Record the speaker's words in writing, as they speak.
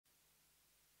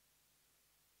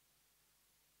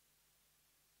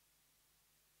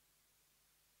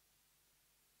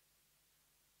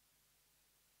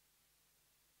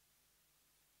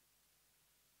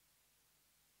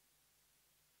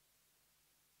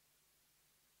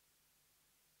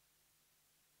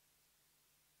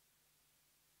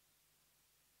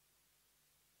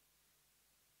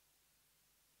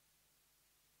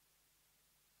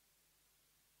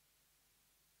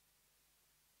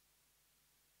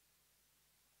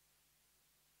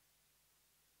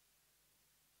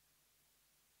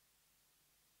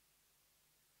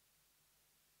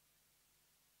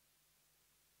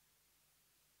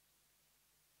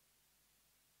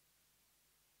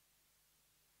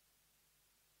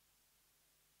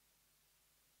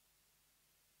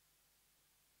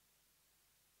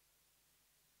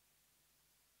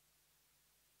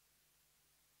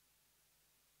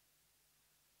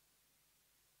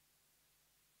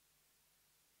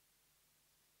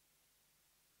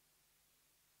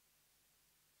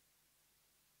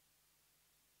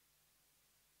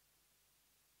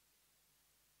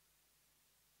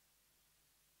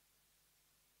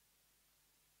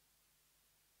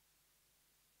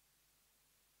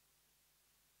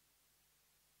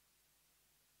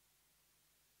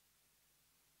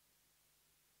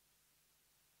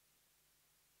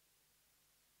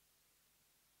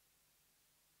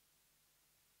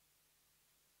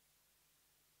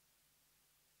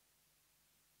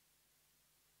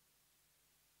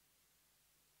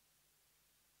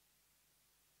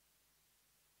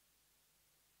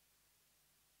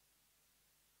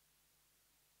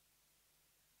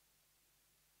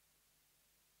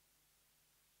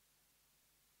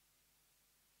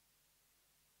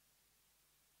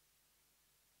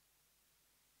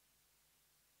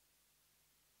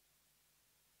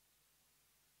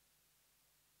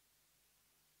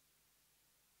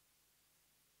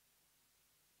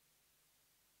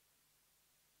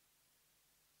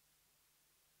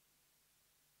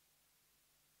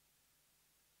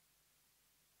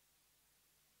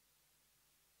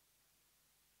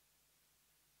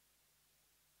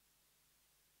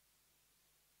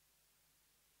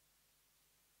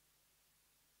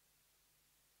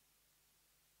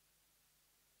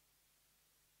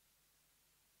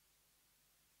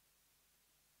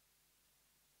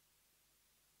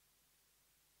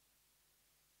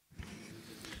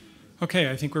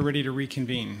Okay, I think we're ready to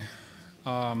reconvene.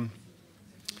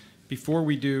 Before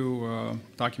we do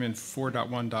document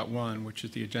 4.1.1, which is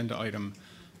the agenda item,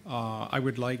 I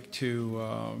would like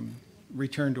to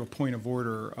return to a point of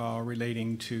order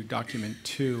relating to document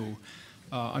 2.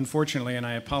 Unfortunately, and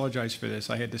I apologize for this,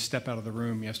 I had to step out of the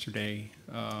room yesterday,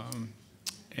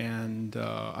 and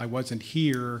I wasn't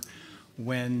here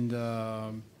when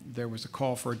there was a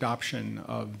call for adoption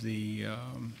of the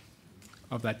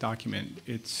of that document.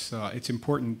 It's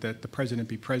important that the president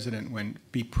be present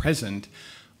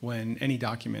when any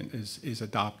document is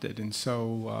adopted. And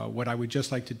so what I would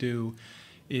just like to do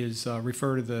is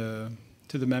refer to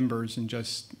the members and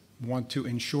just want to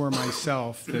ensure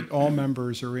myself that all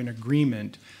members are in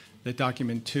agreement that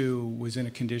document 2 was in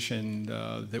a condition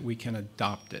that we can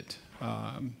adopt it.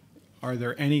 Are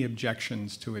there any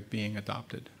objections to it being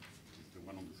adopted?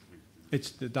 It's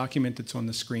the document that's on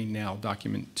the screen now,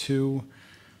 document 2.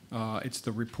 It's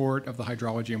the report of the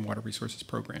Hydrology and Water Resources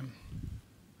Program.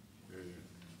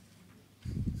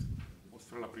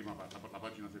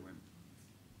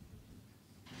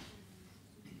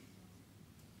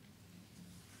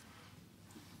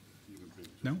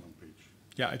 No?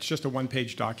 Yeah, it's just a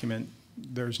one-page document.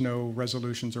 There's no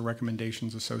resolutions or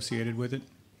recommendations associated with it.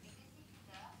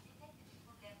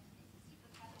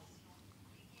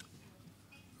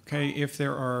 Okay, if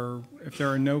there are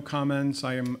no comments,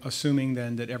 I am assuming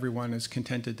then that everyone is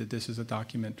contented that this is a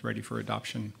document ready for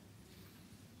adoption.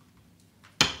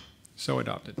 So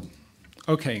adopted.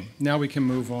 Okay, now we can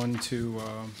move on to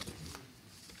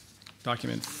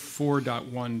document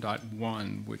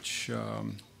 4.1.1, which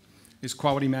is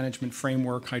Quality Management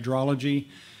Framework Hydrology.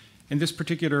 In this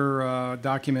particular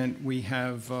document, we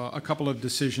have a couple of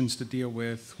decisions to deal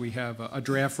with. We have a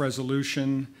draft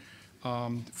resolution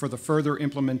for the further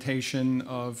implementation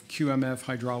of QMF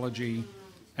hydrology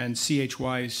and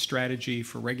CHY's strategy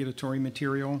for regulatory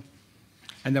material.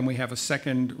 And then we have a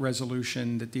second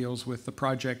resolution that deals with the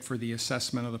project for the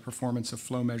assessment of the performance of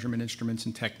flow measurement instruments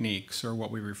and techniques, or what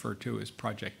we refer to as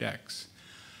Project X.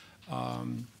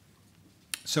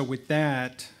 So with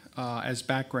that as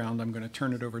background, I'm going to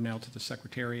turn it over now to the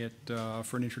Secretariat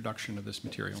for an introduction of this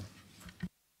material.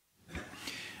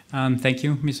 Thank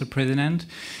you, Mr. President.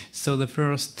 So the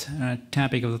first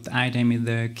topic of the item is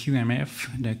the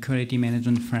QMF, the Quality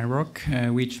Management Framework,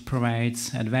 which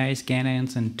provides advice,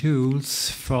 guidance, and tools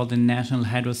for the national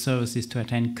hydro services to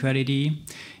attain quality,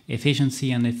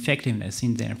 efficiency, and effectiveness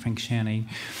in their functioning.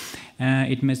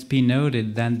 It must be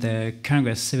noted that the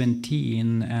Congress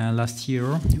 17 last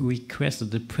year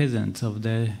requested the President of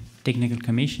the Technical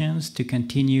Commissions to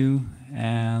continue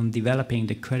developing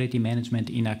the quality management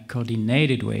in a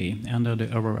coordinated way under the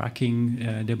overarching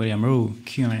WMO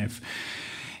QMF.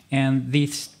 And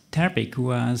this topic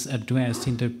was addressed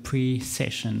in the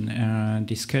pre-session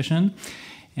discussion,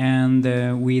 and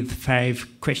with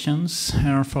 5 questions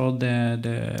for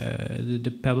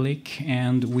the public,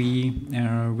 and we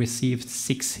received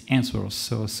 6 answers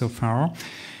so far.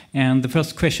 And the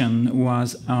first question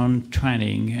was on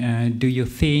training. Do you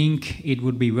think it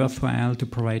would be worthwhile to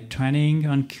provide training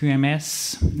on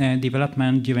QMS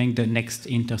development during the next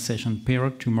intersession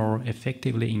period to more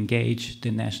effectively engage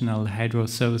the national hydro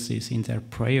services in their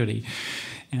priority?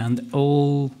 And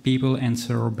all people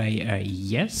answer by a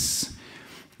yes,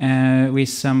 with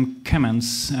some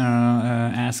comments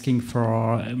asking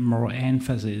for more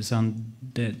emphasis on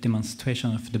the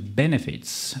demonstration of the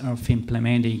benefits of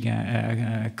implementing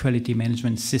a quality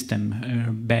management system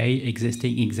by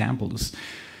existing examples.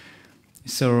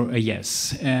 So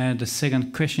yes. The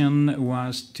second question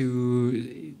was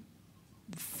to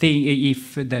think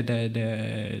if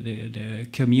the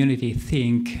community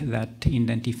think that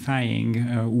identifying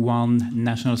one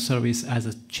national service as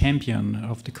a champion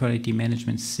of the quality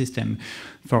management system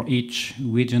for each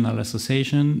regional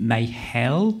association may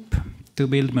help to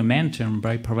build momentum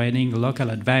by providing local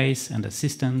advice and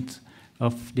assistance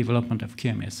of development of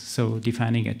QMS, so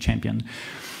defining a champion.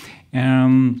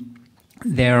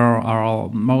 There are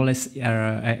more or less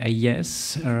a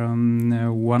yes,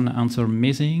 one answer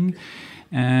missing.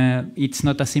 It's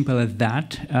not as simple as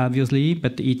that, obviously,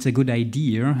 but it's a good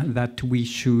idea that we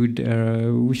should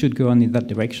go on in that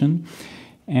direction.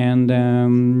 And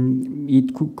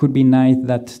it could be nice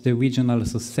that the regional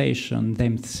association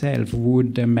themselves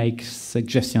would make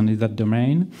suggestions in that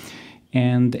domain.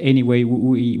 And anyway,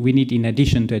 we need, in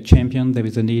addition to a champion, there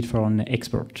is a need for an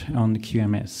expert on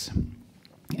QMS.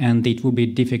 And it would be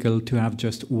difficult to have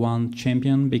just one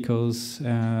champion because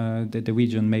the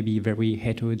region may be very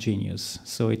heterogeneous.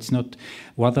 So it's not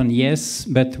one than yes,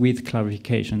 but with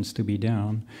clarifications to be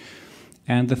done.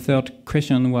 And the third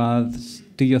question was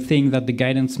do you think that the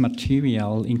guidance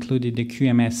material, including the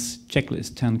QMS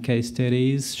checklist and case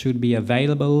studies, should be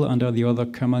available under the other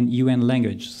common UN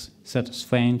languages, such as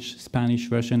French,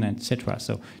 Spanish, Russian, etc.?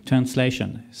 So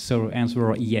translation. So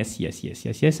answer yes, yes, yes,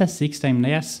 yes, yes, yes, 6 times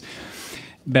yes.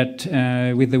 But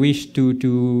with the wish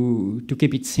to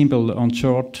keep it simple and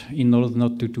short in order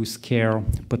not to scare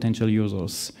potential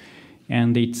users.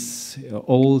 And it's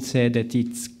all said that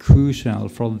it's crucial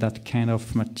for that kind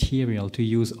of material to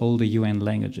use all the UN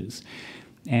languages.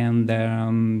 And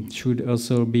should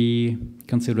also be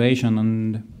consideration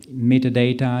on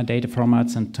metadata, data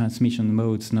formats, and transmission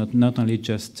modes, not only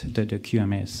just the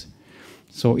QMS.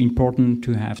 So important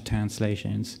to have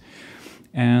translations.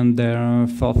 And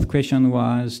the fourth question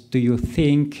was, do you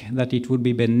think that it would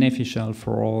be beneficial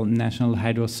for all national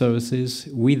hydro services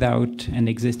without an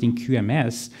existing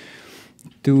QMS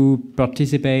to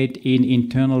participate in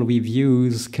internal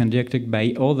reviews conducted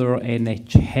by other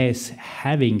NHS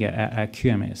having a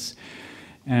QMS?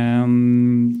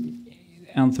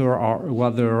 Answer are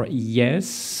rather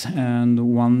yes and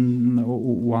one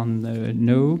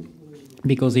no,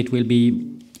 because it will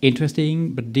be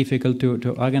interesting but difficult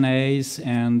to organize,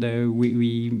 and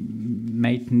we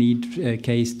might need a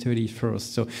case study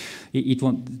first. So it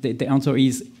won't. The answer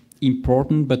is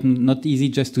important, but not easy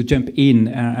just to jump in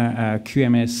a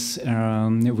QMS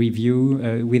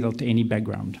review without any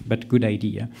background, but good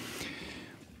idea.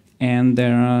 And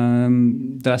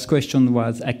the last question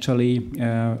was actually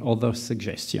other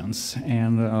suggestions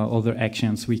and other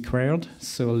actions required.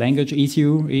 So language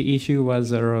issue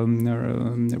was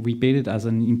repeated as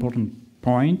an important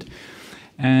point.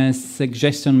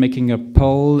 Suggestion making a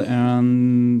poll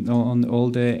on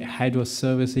all the hydro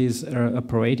services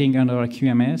operating under a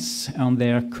QMS, on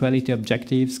their quality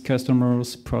objectives,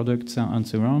 customers, products, and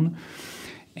so on.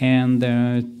 And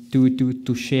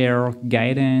to share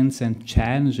guidance and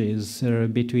challenges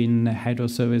between hydro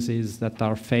services that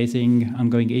are facing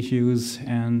ongoing issues,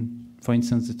 and, for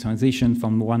instance, the transition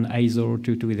from one ISO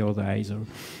to the other ISO.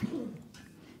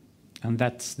 And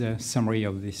that's the summary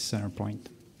of this point.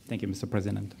 Thank you, Mr.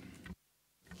 President.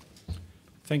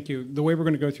 Thank you. The way we're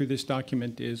going to go through this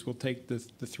document is we'll take the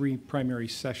 3 primary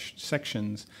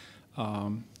sections,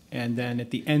 and then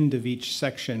at the end of each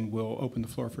section, we'll open the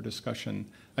floor for discussion.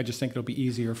 I just think it'll be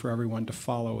easier for everyone to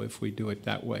follow if we do it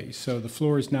that way. So the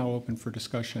floor is now open for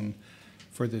discussion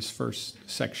for this first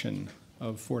section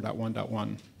of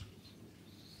 4.1.1.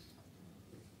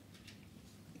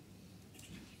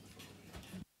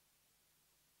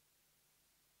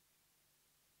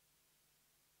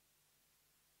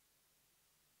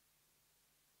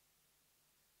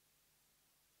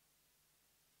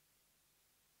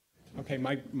 Okay,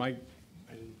 my I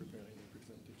didn't prepare any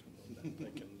presentation on that.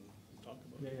 I can talk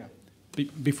about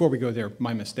it. Before we go there,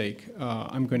 my mistake.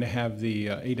 I'm going to have the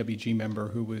AWG member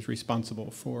who was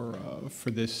responsible for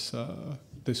this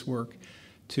this work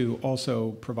to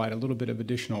also provide a little bit of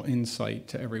additional insight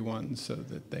to everyone, so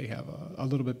that they have a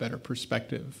little bit better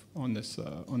perspective on this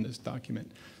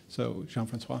document. So,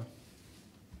 Jean-Francois.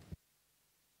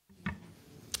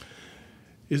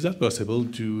 Is that possible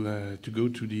to go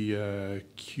to the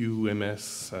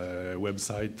QMS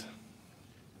website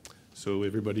so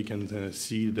everybody can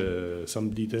see some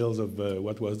details of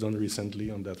what was done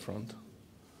recently on that front?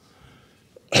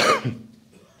 No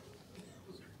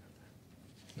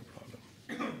problem.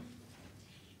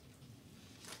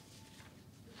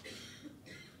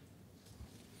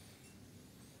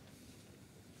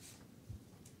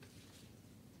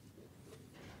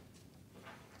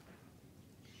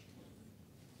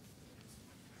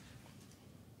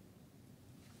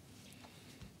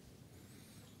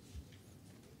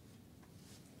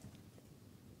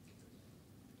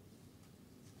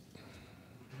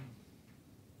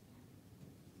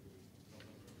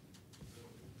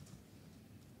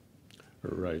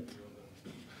 Right.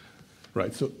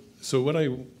 Right. So what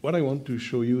I want to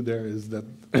show you there is that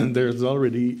there's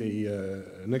already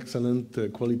an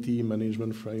excellent quality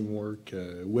management framework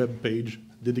web page,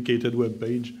 dedicated web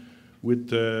page,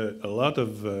 with a lot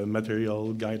of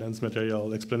material, guidance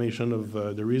material, explanation of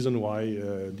the reason why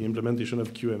the implementation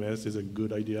of QMS is a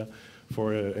good idea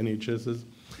for NHSs.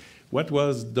 What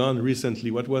was done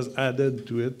recently, what was added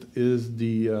to it, is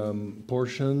the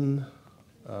portion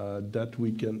that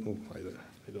we can, oh,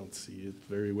 I don't see it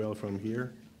very well from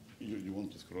here. You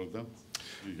want to scroll down?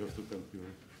 You have to tell your...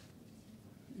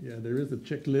 Yeah, there is a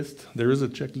checklist. There is a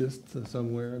checklist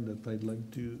somewhere that I'd like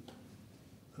to...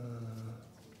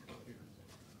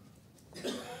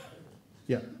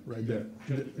 yeah, right there.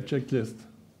 The checklist.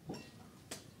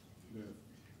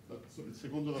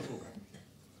 Secondo la sopra.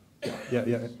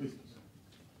 Yeah.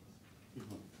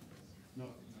 No.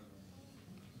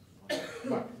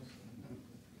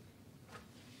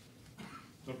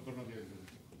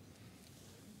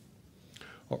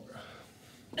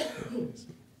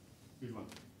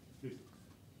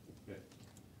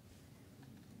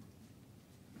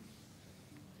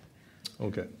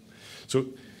 Okay. So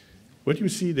what you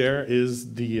see there is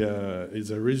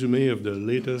is a resume of the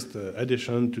latest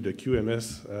addition to the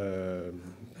QMS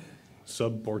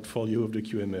sub-portfolio of the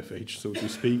QMFH, so to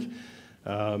speak.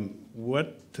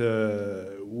 What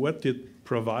it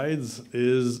provides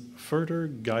is further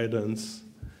guidance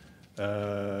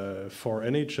for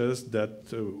NHS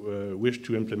that wish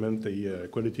to implement a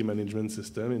quality management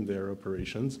system in their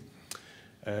operations.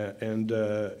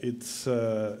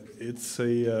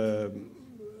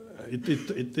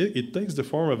 It takes the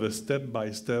form of a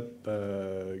step-by-step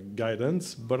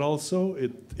guidance, but also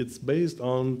it's based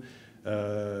on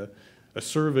a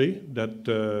survey that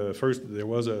first there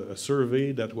was a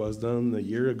survey that was done a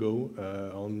year ago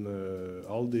on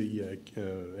all the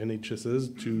NHSs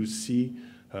to see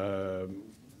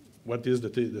what is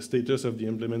the status of the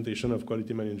implementation of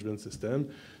quality management system.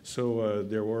 So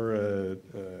there were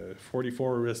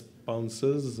 44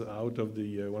 responses out of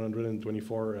the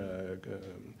 124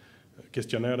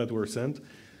 questionnaires that were sent,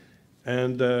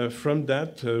 and from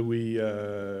that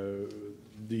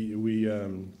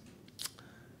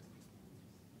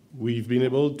we've been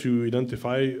able to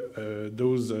identify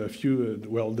those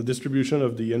the distribution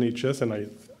of the NHS, and I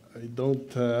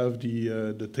don't have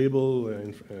the table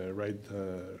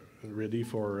ready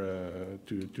for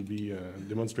to be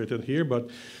demonstrated here, but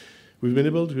we've been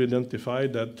able to identify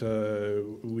that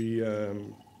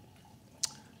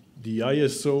the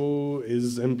ISO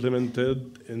is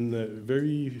implemented in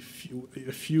very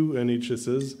few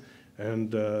NHSs,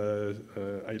 and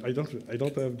I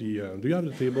don't have the. Do you have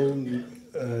the table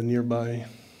nearby?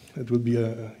 It would be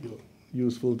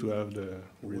useful to have the.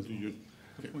 What do you?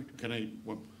 Can I?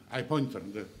 Well, I point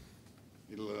on the.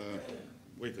 It'll.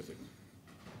 Wait a second.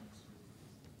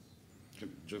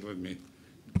 Just let me.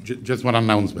 Just one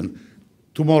announcement.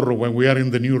 Tomorrow, when we are in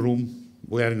the new room,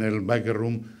 we are in a bigger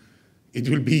room. It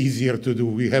will be easier to do.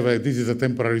 We have this is a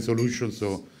temporary solution,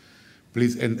 so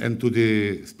please, and to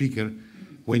the speaker,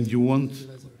 when you want,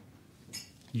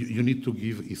 you need to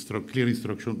give clear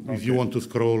instruction. Okay. If you want to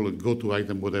scroll, go to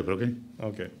item, whatever, okay?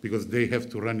 Okay. Because they have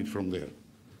to run it from there.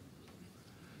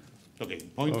 Okay,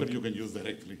 pointer okay. You can use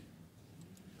directly.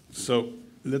 So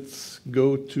let's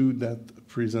go to that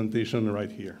presentation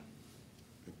right here.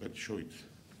 But show it.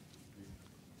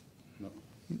 No.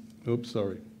 Oops,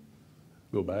 sorry.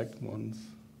 Go back once.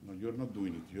 No, you're not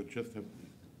doing it. You just have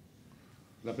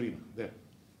La prima, there.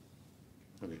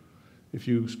 Okay. If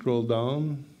you scroll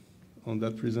down on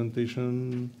that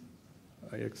presentation,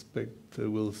 I expect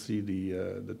we'll see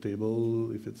the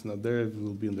table. If it's not there, it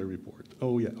will be in the report.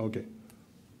 Oh yeah, okay.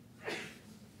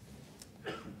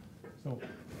 So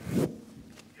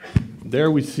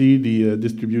there we see the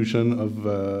distribution of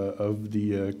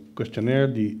the questionnaire,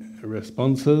 the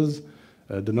responses,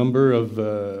 the number of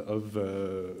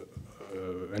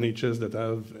NHS that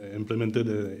have implemented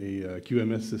a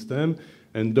QMS system,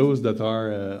 and those that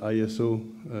are ISO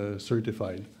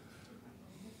certified.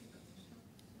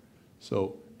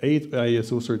 So 8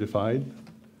 ISO certified,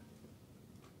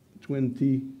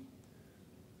 20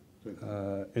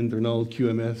 internal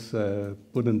QMS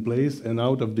put in place, and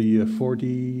out of the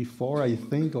 44, I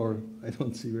think, or I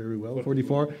don't see very well,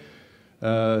 44,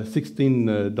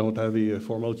 16 don't have a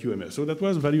formal QMS. So that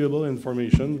was valuable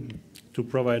information to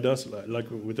provide us like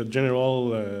with a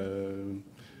general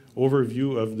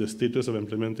overview of the status of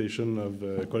implementation of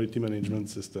quality management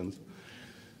systems.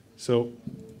 So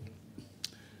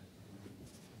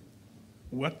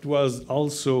what was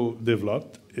also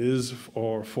developed is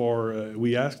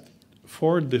we asked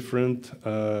 4 different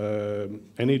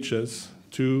NHS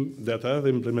that have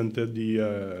implemented the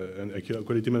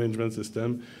quality management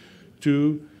system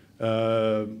to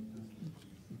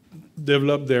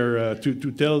develop their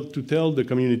to tell the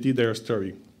community their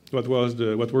story. What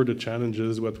were the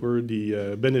challenges? What were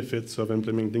the benefits of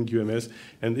implementing QMS?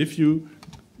 And if you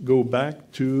go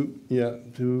back to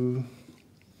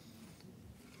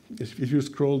if you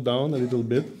scroll down a little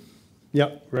bit,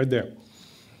 right there.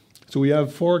 So we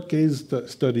have 4 case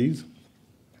studies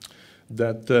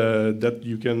that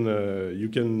you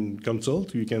can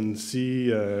consult. You can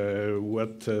see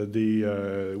what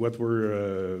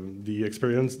were the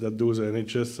experience that those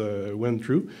NHS went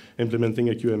through implementing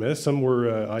a QMS. Some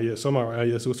are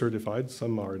ISO certified,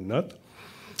 some are not.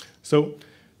 So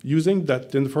using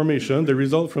that information, the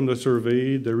result from the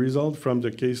survey, the result from the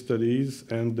case studies,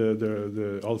 and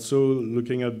also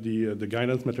looking at the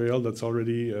guidance material that's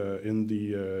already in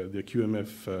the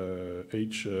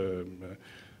QMFH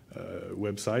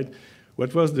website,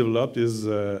 what was developed is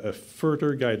a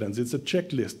further guidance. It's a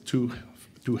checklist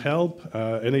to help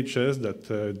NHS that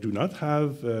do not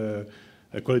have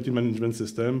quality management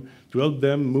system to help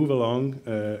them move along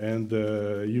and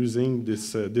using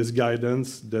this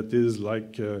guidance that is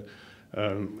like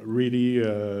really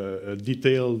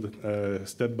detailed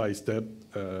step-by-step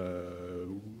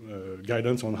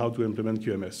guidance on how to implement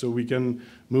QMS. So we can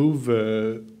move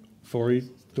for it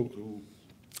to,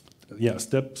 yeah,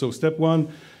 step one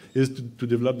is to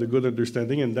develop the good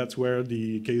understanding, and that's where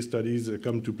the case studies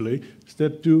come to play.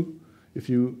 Step two, if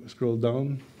you scroll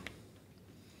down,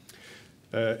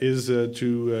 is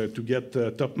to get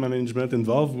top management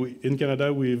involved. In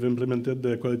Canada, we've implemented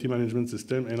the quality management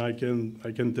system, and I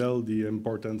can tell the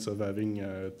importance of having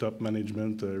top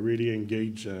management really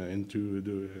engage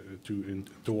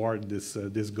toward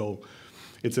this goal.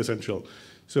 It's essential.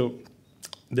 So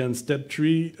then step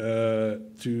three,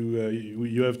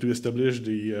 you have to establish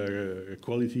the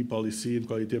quality policy and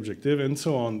quality objective and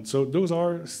so on. So those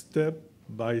are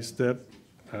step-by-step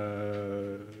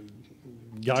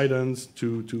guidance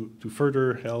to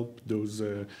further help those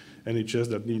NHS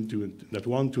that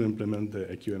want to implement the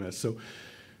QMS. So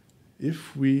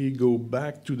if we go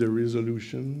back to the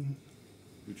resolution,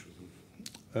 Which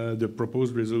resolution? the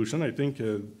proposed resolution, I think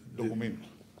Document.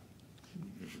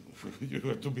 You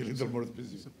have to be a little more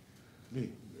specific. Sì,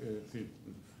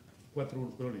 4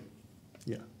 quello lì.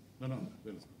 yeah, No,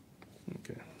 quello.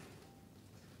 okay.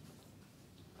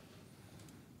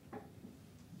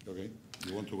 Okay.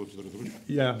 You want to go to the resolution?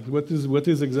 Yeah, what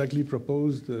is exactly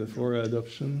proposed for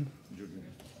adoption?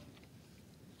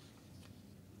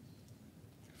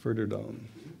 Further down.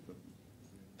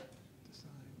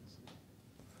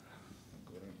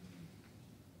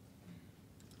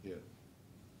 Yeah.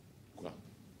 Qua.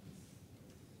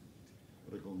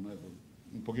 Recognize.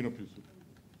 Un pochino più su.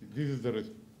 This is the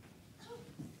rest.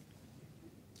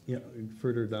 Yeah,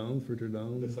 further down, further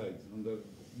down. The sides, on the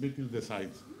middle, the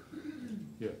sides.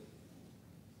 Yeah.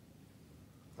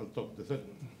 Al top, the side.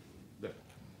 There.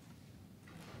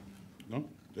 No?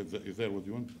 Is that what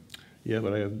you want? Yeah,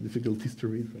 but I have difficulties to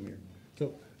read from here.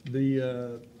 So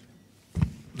the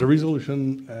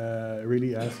resolution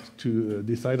really asks to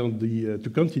decide on to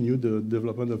continue the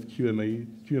development of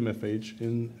QMFH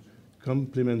in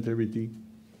complementarity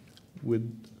with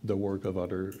the work of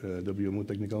other WMO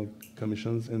technical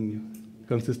commissions and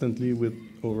consistently with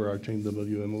overarching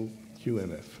WMO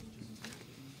QMF.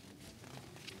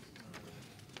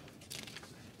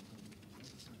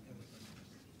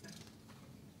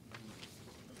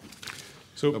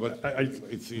 So No, but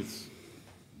it's it's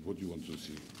what you want to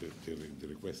see, the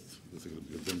request, the Secretary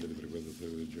request, the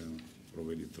Secretary General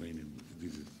provided training.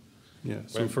 This is. yeah.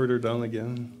 So Well, further down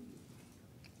again.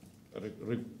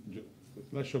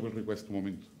 Lascio quel request un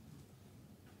momento.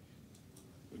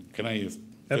 Can I?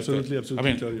 Absolutely,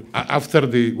 absolutely. I tell mean, you. after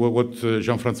what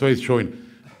Jean-François is showing,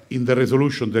 in the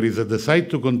resolution there is a decide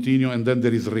to continue, and then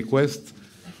there is request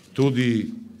to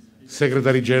the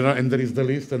Secretary General, and there is the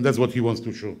list, and that's what he wants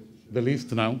to show. The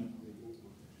list now.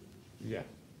 Yeah.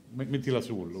 Mettila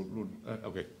su.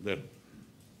 Okay, there.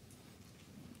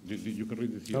 You can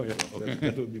read it here. Oh yeah, Okay.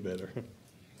 that would be better.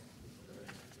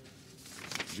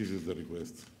 This is the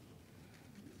request.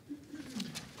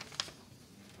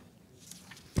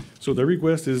 So the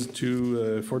request is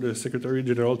to for the Secretary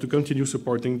General to continue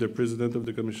supporting the President of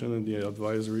the Commission and the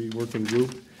Advisory Working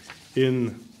Group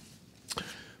in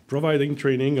providing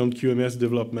training on QMS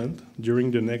development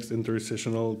during the next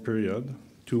intersessional period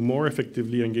to more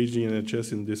effectively engage the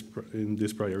NHS in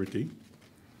this priority.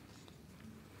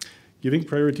 Giving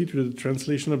priority to the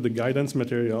translation of the guidance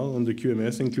material on the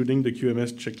QMS, including the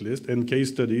QMS checklist and case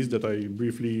studies that I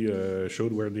briefly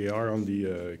showed where they are on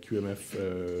the QMF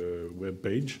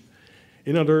webpage,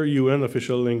 in other UN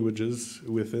official languages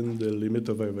within the limit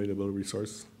of available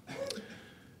resource.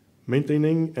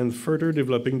 Maintaining and further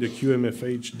developing the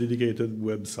QMFH dedicated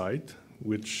website,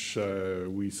 which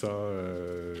we saw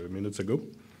minutes ago.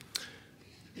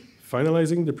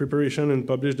 Finalizing the preparation and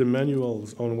publish the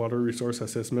manuals on water resource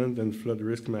assessment and flood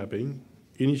risk mapping.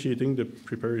 Initiating the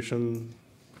preparation,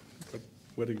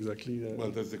 what exactly? Well,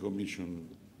 that's the Commission.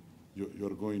 You're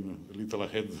going a little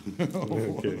ahead.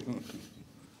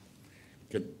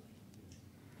 Okay.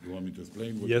 You want me to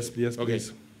explain? Yes, okay.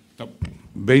 please. No,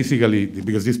 basically,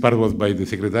 because this part was by the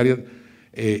Secretariat,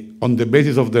 on the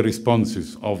basis of the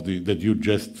responses of that you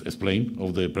just explained,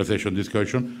 of the pre-session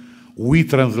discussion, we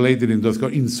translated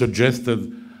in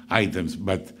suggested items,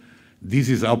 but this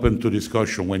is open to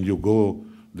discussion when you go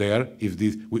there. If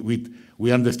this,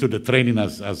 we understood the training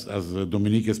as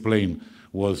Dominique explained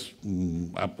was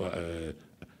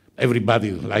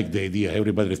everybody liked the idea,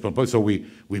 everybody responded. So we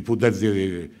put that's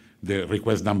the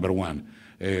request number one.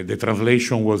 The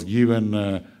translation was given,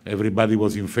 everybody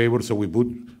was in favor, so we put,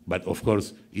 but of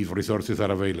course, if resources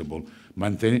are available,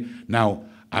 maintain. Now,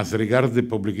 as regards the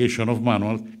publication of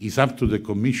manuals, it's up to the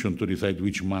Commission to decide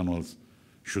which manuals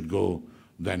should go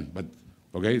then. But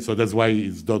okay, so that's why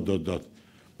it's ...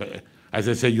 But as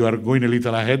I said, you are going a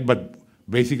little ahead, but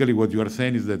basically what you are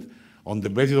saying is that on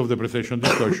the basis of the pre-session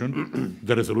discussion,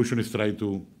 the resolution is trying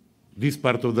to, this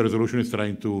part of the resolution is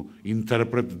trying to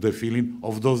interpret the feeling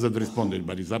of those that responded,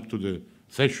 but it's up to the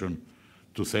session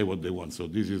to say what they want. So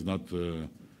this is not,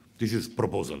 this is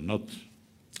proposal, not,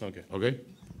 Okay. okay?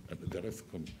 The rest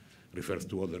refers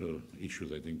to other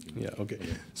issues, I think. Yeah, okay.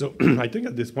 So I think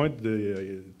at this point,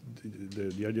 the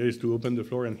idea is to open the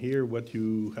floor and hear what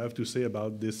you have to say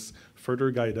about this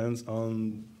further guidance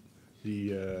on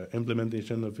the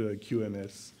implementation of a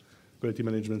QMS, quality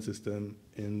management system,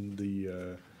 in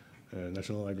the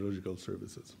National Hydrological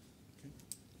Services.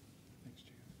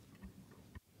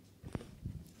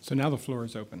 So now the floor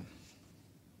is open.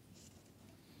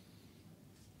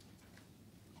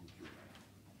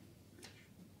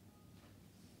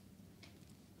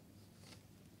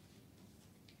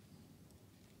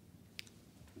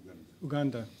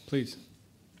 Uganda, please.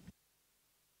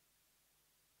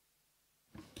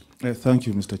 Thank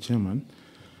you, Mr. Chairman.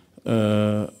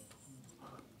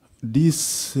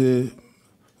 This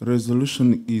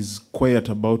resolution is quiet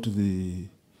about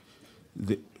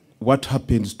what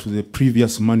happens to the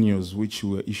previous manuals which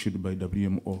were issued by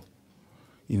WMO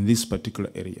in this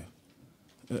particular area.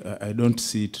 I don't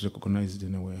see it recognized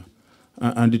anywhere.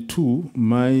 And two,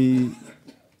 my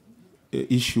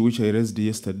issue which I raised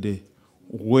yesterday,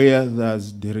 where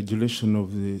does the regulation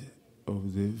of the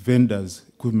vendors,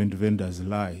 equipment vendors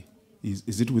lie?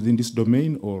 Is it within this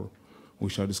domain, or we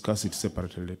shall discuss it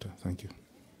separately later? Thank you.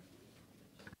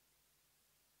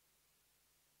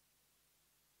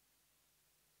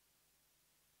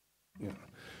 Yeah.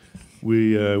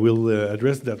 We will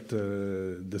address that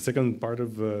the second part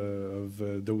of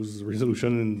those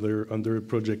resolution under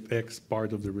Project X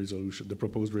part of the resolution, the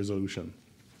proposed resolution.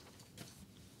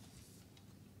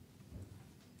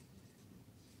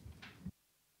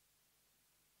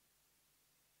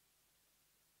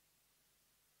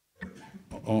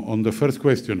 On the first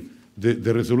question,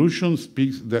 the resolution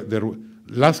speaks that the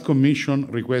last commission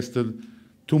requested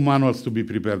 2 manuals to be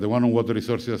prepared, the one on water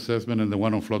resources assessment and the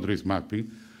one on flood risk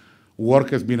mapping. Work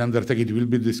has been undertaken. It will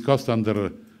be discussed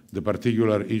under the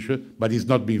particular issue, but it's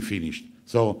not been finished.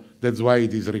 So that's why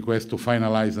it is a request to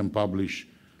finalize and publish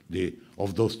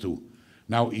of those 2.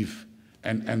 Now,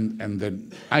 and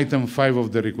then item 5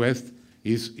 of the request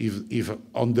is if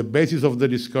on the basis of the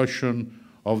discussion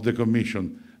of the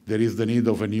commission, there is the need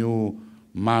of a new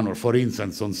manual, for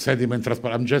instance, on sediment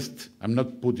transport. I'm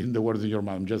not putting the words in your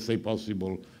mouth, I'm just saying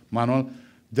possible manual,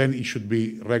 then it should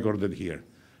be recorded here.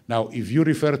 Now, if you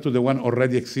refer to the one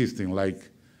already existing, like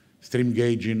stream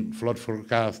gauging, flood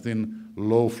forecasting,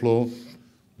 low flow,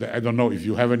 I don't know if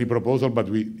you have any proposal, but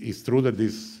it's true that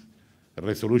this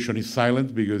resolution is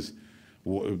silent because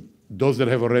those that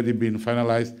have already been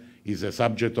finalized is a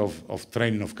subject of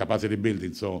training, of capacity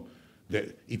building. So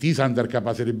it is under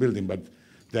capacity building, but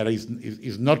there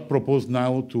is not proposed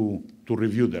now to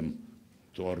review them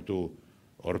or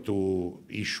to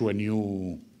issue a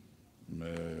new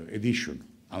edition,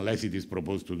 unless it is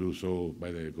proposed to do so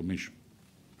by the Commission.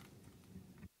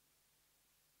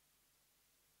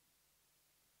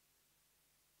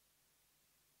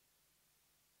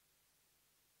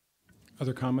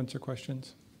 Other comments or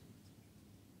questions?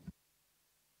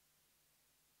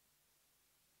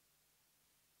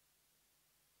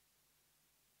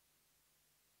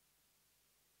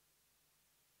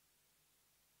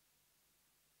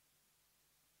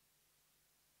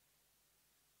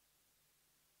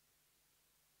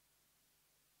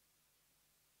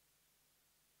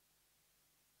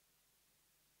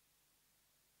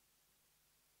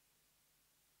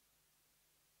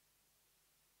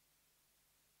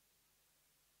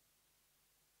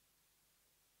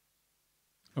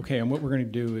 Okay, and what we're going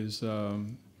to do is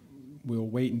we'll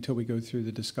wait until we go through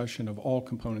the discussion of all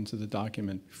components of the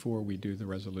document before we do the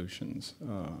resolutions.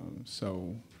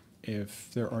 So if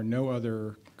there are no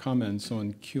other comments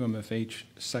on QMFH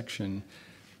section,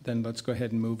 then let's go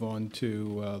ahead and move on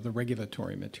to the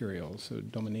regulatory materials. So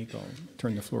Dominique, I'll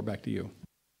turn the floor back to you.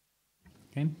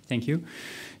 Okay, thank you.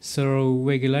 So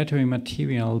regulatory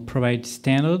material provides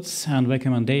standards and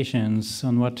recommendations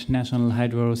on what national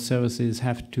hydro services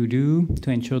have to do to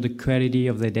ensure the quality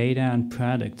of the data and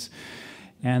products.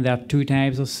 And there are 2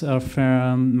 types of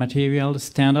material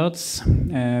standards,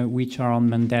 which are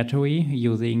mandatory,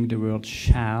 using the word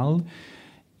shall,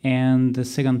 And the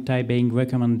second type being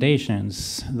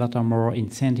recommendations that are more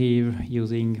incentive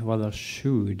using rather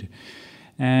should.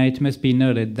 It must be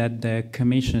noted that the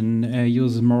Commission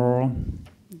uses more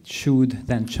should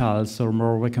than shall, so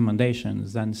more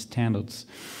recommendations than standards.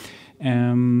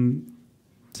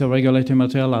 So regulatory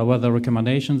material are rather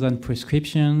recommendations than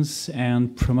prescriptions,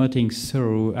 and promoting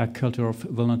through a culture of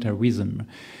voluntarism.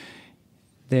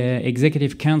 The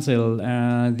Executive Council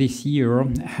this year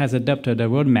has adopted a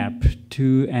roadmap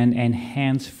to an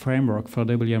enhanced framework for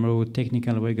WMO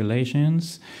technical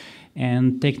regulations,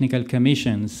 and technical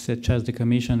commissions, such as the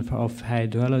Commission of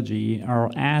Hydrology, are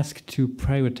asked to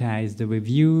prioritize the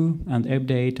review and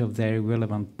update of their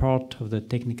relevant part of the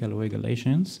technical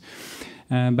regulations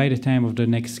by the time of the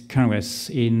next Congress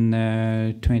in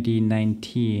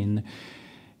 2019.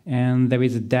 And there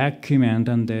is a document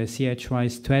on the CHY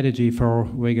strategy for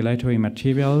regulatory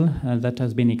material that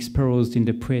has been exposed in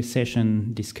the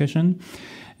pre-session discussion,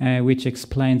 which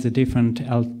explains the different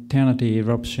alternative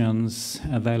options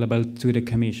available to the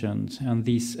Commission. And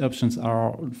these options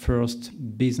are, first,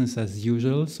 business as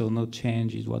usual, so no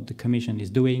change is what the Commission is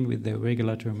doing with the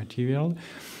regulatory material.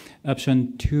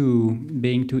 Option 2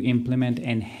 being to implement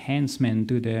enhancement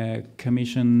to the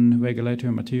Commission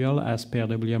regulatory material as per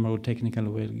WMO technical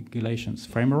regulations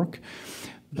framework,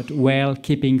 but while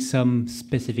keeping some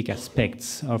specific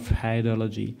aspects of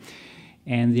hydrology.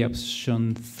 And the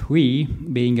option 3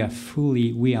 being a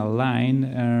fully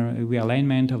realignment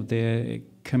of the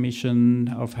Commission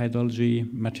of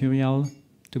Hydrology material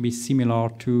to be similar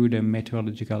to the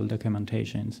meteorological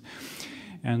documentations.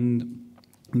 And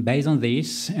based on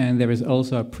this, there is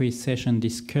also a pre-session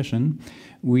discussion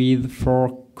with 4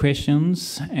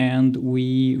 questions, and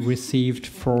we received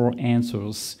 4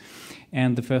 answers.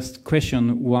 And the first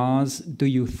question was, do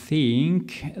you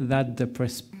think that the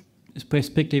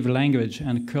prescriptive language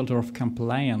and culture of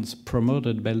compliance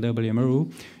promoted by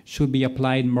WMO should be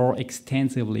applied more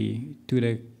extensively to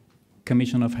the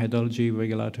Commission of Hydrology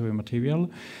regulatory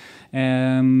material?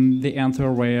 The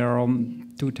answer were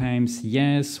 2 times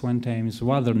yes, 1 times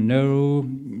rather no,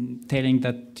 telling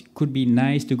that it could be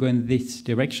nice to go in these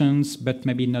directions, but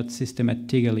maybe not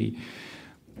systematically.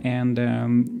 And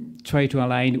try to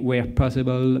align where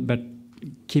possible, but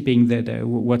keeping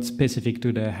what's specific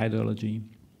to the hydrology.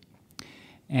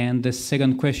 And the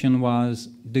second question was,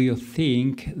 do you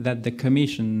think that the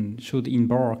Commission should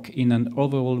embark in an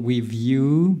overall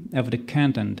review of the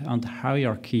content and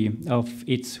hierarchy of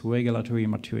its regulatory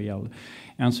material?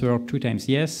 Answer 2 times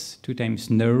yes, 2 times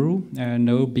no.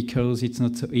 No, because it's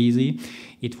not so easy.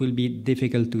 It will be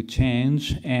difficult to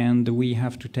change, and we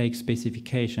have to take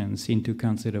specifications into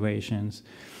considerations.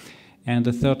 And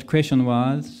the third question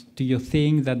was, do you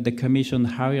think that the Commission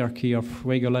hierarchy of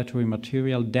regulatory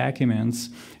material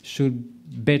documents should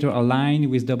better align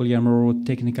with WMO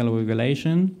technical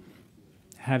regulation,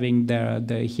 having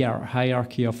the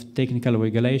hierarchy of technical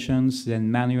regulations, then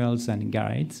manuals and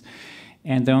guides?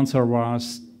 And the answer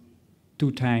was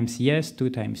 2 times yes,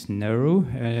 2 times no,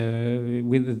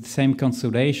 with the same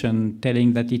consideration,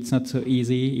 telling that it's not so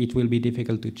easy, it will be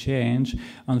difficult to change,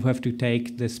 and we have to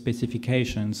take the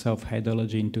specifications of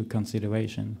hydrology into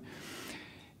consideration.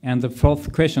 And the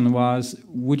fourth question was,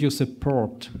 would you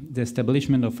support the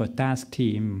establishment of a task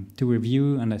team to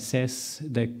review and assess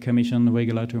the Commission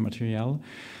regulatory material,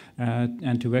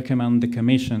 and to recommend the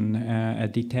Commission a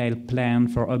detailed plan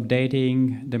for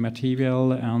updating the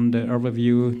material and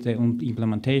overview the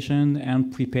implementation,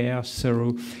 and prepare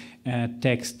thorough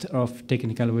text of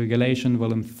Technical Regulation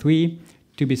Volume 3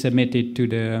 to be submitted to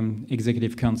the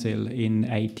Executive Council in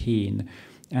 2018.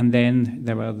 And then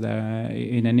there was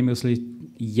unanimously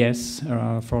yes,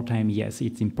 4 times yes,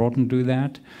 it's important to do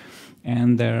that.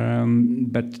 And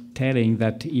but telling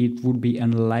that it would be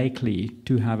unlikely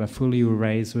to have a fully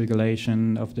revised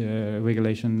regulation of the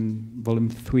Regulation Volume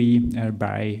 3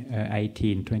 by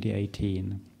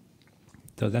 2018.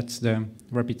 So that's the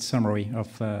rapid summary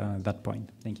of that point.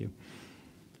 Thank you.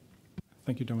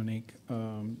 Thank you, Dominique.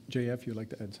 JF, you'd like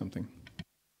to add something?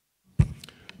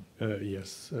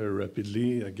 Yes,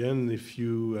 rapidly. Again, if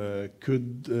you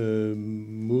could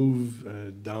move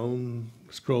down,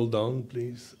 scroll down,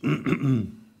 please.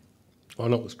 Oh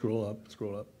no, scroll up,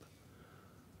 scroll up.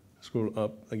 Scroll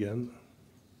up again.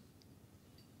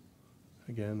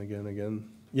 Again.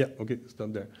 Yeah, okay,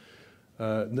 stop there.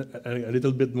 A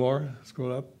little bit more,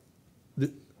 scroll up.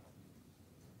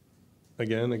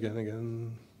 Again.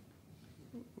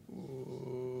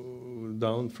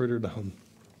 Down, further down.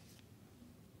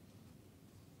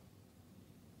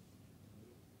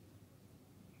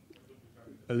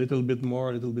 A little bit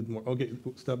more. Okay,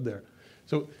 stop there.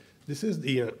 So This is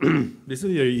the this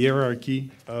is the hierarchy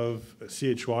of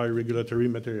CHY regulatory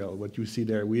material. What you see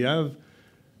there, we have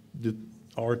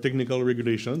our technical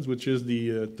regulations, which is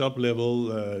the top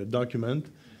level document.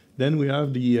 Then we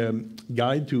have the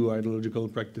guide to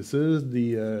hydrological practices,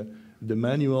 the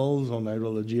manuals on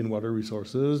hydrology and water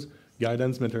resources,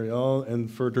 guidance material, and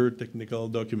further technical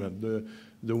document.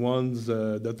 The ones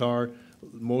that are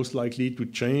most likely to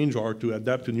change or to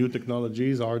adapt to new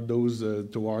technologies are those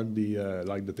toward the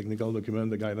like the technical document,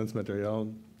 the guidance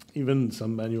material. Even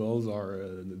some manuals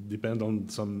are depend on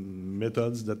some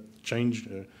methods that change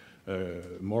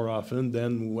more often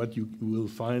than what you will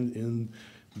find in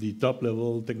the top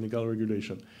level technical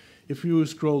regulation. If you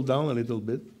scroll down a little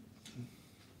bit,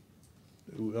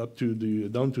 up to the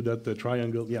down to that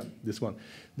triangle, yeah, this one.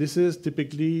 This is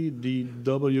typically the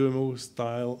WMO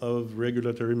style of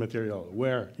regulatory material,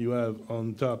 where you have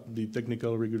on top the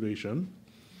technical regulation.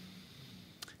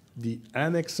 The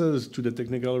annexes to the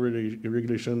technical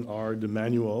regulation are the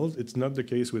manuals. It's not the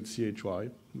case with CHY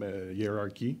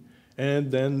hierarchy.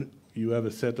 And then you have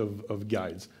a set of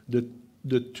guides. The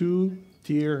two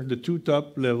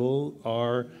top level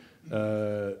are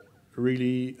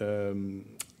really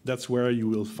that's where you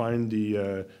will find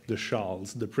the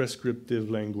shalls, the prescriptive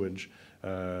language,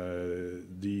 and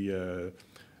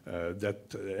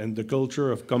the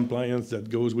culture of compliance that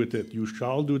goes with it. You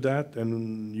shall do that,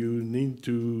 and you need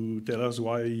to tell us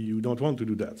why you don't want to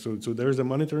do that. So there's a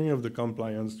monitoring of the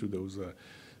compliance to those.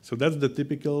 So that's the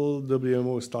typical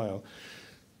WMO style.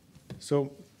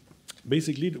 So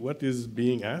basically, what is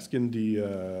being asked in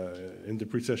the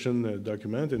pre-session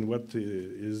document, and what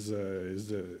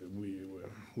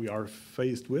we are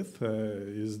faced with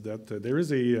is that there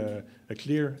is a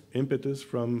clear impetus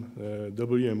from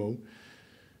WMO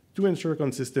to ensure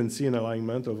consistency and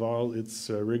alignment of all its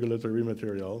regulatory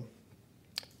material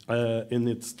in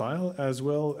its style, as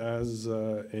well as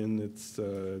in its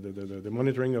the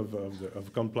monitoring of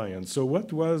compliance. So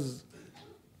what was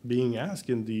being asked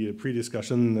in the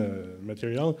pre-discussion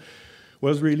material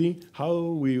was really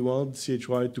how we want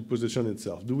CHY to position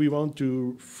itself. Do we want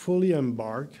to fully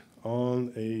embark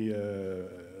on a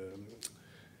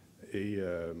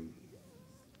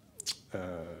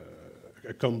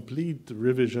complete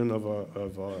revision of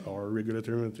our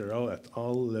regulatory material at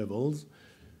all levels?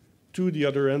 To the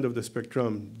other end of the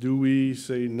spectrum, do we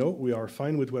say, no, we are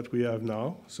fine with what we have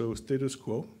now, so status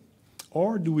quo?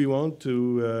 Or do we want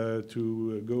to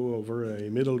go over a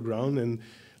middle ground and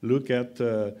look at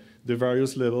the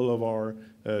various levels of our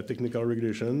technical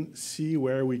regulation, see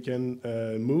where we can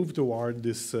move toward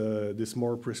this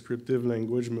more prescriptive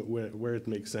language where it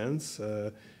makes sense?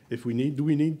 If we need, do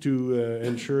we need to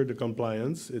ensure the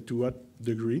compliance? To what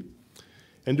degree?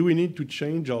 And do we need to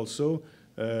change also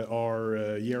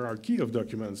our hierarchy of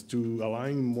documents to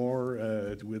align more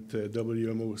with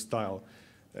WMO style?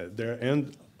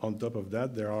 And on top of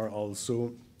that, there are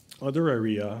also other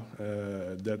areas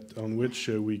on which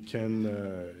we can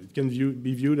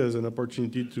be viewed as an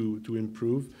opportunity to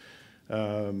improve,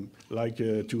 like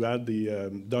to add the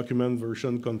document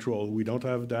version control. We don't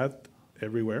have that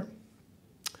everywhere.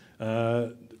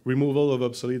 Removal of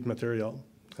obsolete material.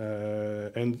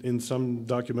 And in some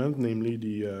document, namely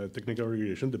the technical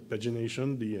regulation, the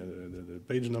pagination, the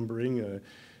page numbering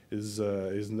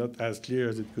is not as clear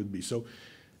as it could be. So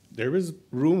there is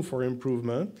room for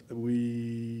improvement.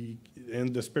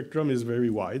 And the spectrum is very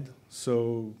wide.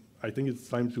 So I think it's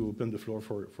time to open the floor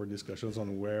for discussions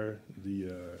on where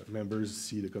the members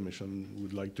see the Commission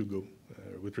would like to go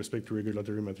with respect to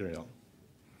regulatory material.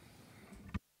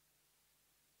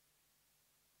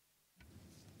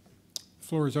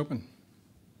 Floor is open.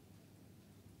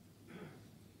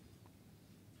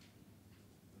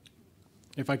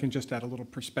 If I can just add a little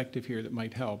perspective here that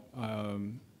might help.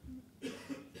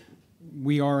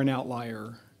 We are an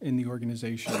outlier in the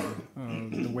organization.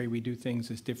 The way we do things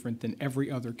is different than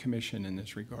every other commission in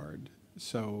this regard.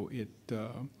 So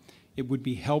it would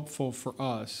be helpful for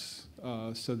us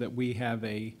so that we have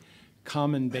a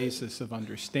common basis of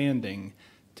understanding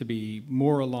to be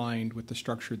more aligned with the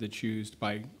structure that's used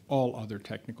by all other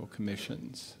technical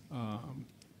commissions.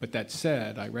 But that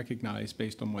said, I recognize,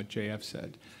 based on what JF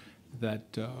said,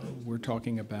 that we're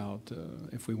talking about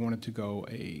if we wanted to go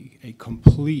a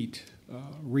complete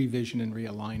revision and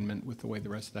realignment with the way the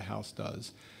rest of the House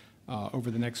does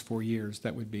over the next 4 years,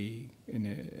 that would be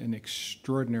an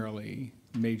extraordinarily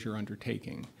major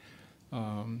undertaking.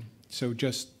 So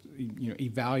just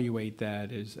evaluate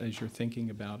that as you're thinking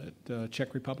about it.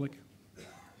 Czech Republic.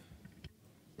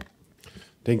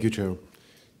 Thank you, Chair.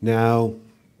 Now,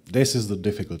 this is the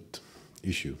difficult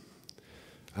issue.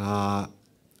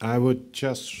 I would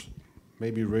just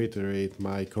maybe reiterate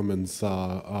my comments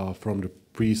from the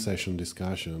pre-session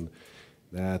discussion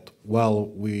that, well,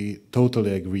 we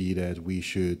totally agree that we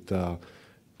should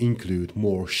include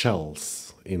more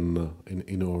shells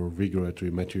in our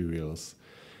regulatory materials.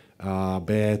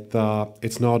 But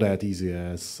it's not that easy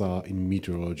as in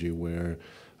meteorology, where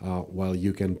well,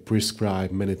 you can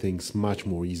prescribe many things much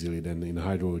more easily than in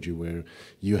hydrology, where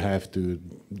you have to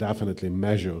definitely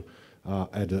measure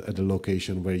at the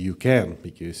location where you can,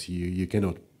 because you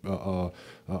cannot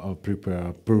prepare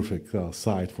a perfect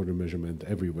site for the measurement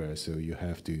everywhere. So you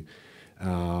have to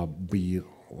be,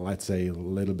 let's say, a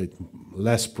little bit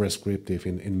less prescriptive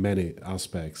in many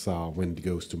aspects when it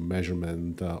goes to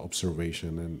measurement,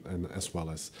 observation, and as well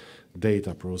as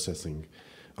data processing.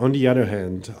 On the other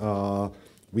hand,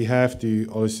 we have to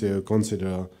also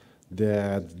consider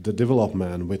that the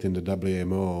development within the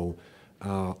WMO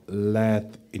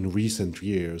led in recent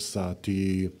years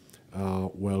to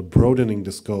well, broadening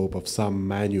the scope of some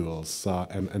manuals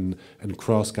and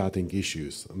cross-cutting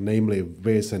issues, namely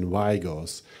WIS and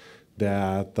WIGOS,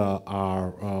 that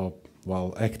are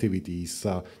well, activities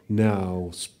now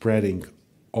spreading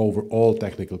over all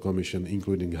technical commission,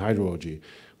 including hydrology,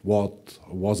 what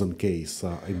wasn't case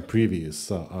in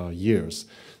previous years.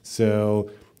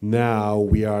 So now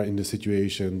we are in the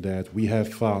situation that we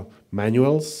have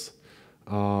manuals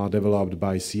developed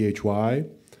by CHY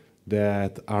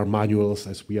that are manuals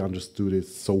as we understood it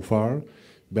so far,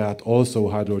 but also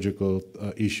hydrological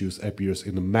issues appears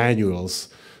in the manuals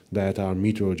that are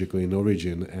meteorological in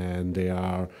origin, and they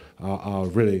are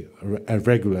really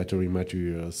regulatory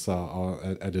materials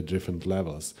at the different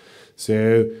levels.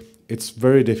 So it's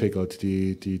very difficult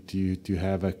to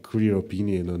have a clear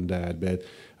opinion on that, but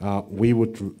we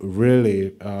would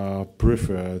really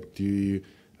prefer to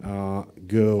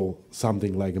go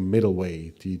something like a middle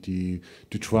way, to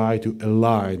try to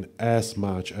align as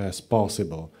much as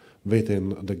possible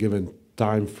within the given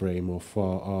time frame of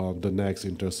the next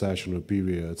intersessional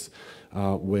periods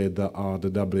with the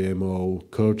WMO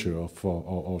culture of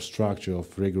or structure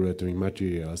of regulatory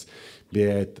materials.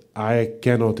 But I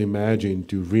cannot imagine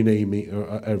to renaming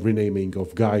a renaming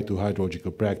of guide to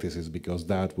hydrological practices, because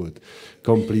that would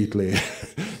completely,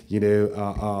 you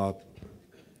know,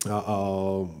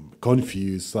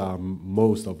 confuse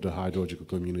most of the hydrological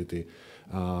community,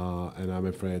 and I'm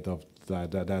afraid of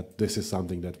that this is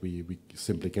something that we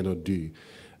simply cannot do.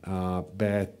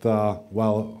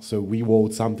 Well, so we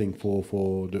vote something for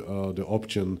the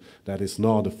option that is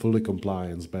not a fully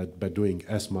compliance, but doing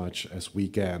as much as we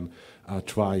can,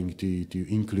 trying to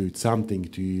include something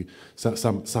to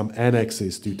some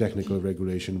annexes to technical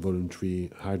regulation, voluntary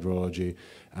hydrology,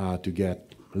 to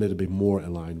get a little bit more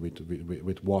aligned with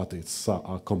what is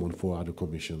common for other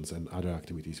commissions and other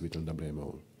activities within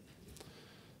WMO.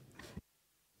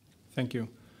 Thank you.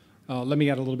 Let me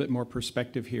add a little bit more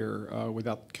perspective here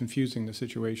without confusing the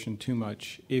situation too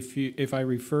much. If I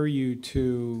refer you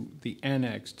to the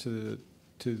annex to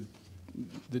the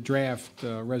draft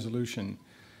resolution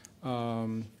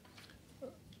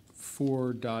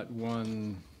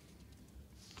 4.1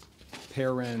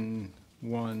 paren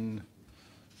 1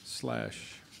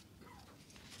 slash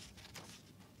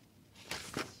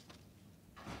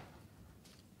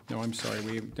no, I'm sorry,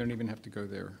 we don't even have to go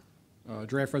there.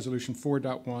 Draft resolution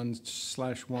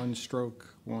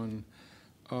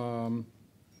 4.1/1/1.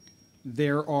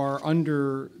 There are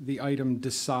under the item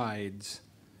decides,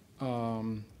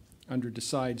 under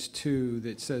decides 2,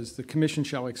 that says the commission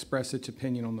shall express its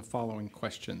opinion on the following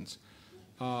questions.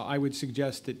 I would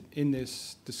suggest that in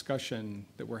this discussion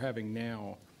that we're having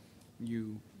now,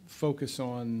 you focus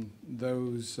on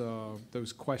those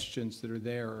questions that are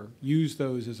there. Use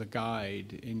those as a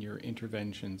guide in your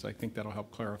interventions. I think that'll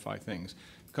help clarify things,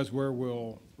 because where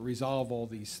we'll resolve all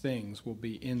these things will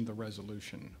be in the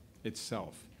resolution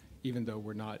itself. Even though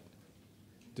we're not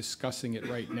discussing it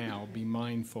right now, be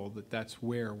mindful that that's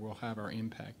where we'll have our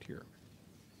impact here.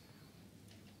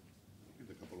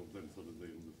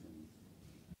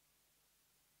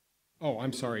 Oh,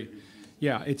 I'm sorry.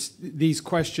 Yeah, these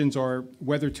questions are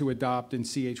whether to adopt in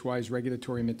CHY's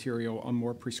regulatory material a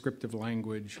more prescriptive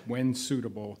language when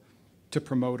suitable to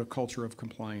promote a culture of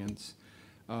compliance.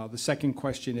 The second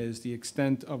question is the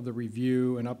extent of the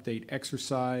review and update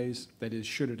exercise, that is,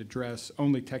 should it address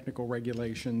only technical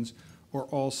regulations or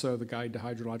also the guide to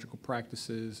hydrological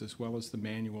practices, as well as the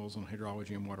manuals on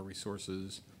hydrology and water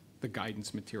resources, the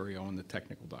guidance material, and the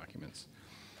technical documents.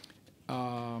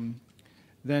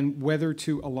 Then whether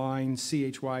to align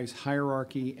CHY's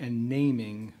hierarchy and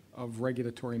naming of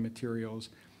regulatory materials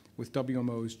with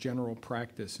WMO's general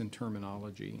practice and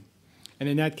terminology. And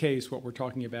in that case, what we're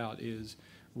talking about is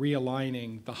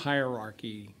realigning the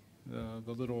hierarchy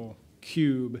the little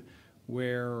cube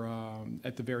where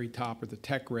at the very top are the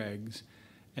tech regs,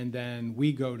 and then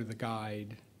we go to the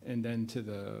guide and then to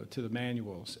the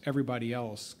manuals. Everybody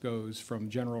else goes from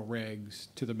general regs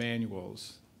to the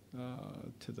manuals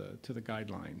to the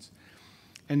guidelines.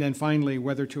 And then finally,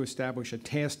 whether to establish a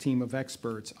task team of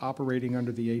experts operating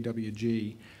under the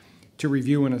AWG to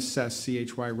review and assess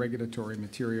CHY regulatory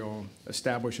material,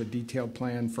 establish a detailed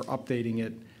plan for updating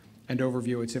it, and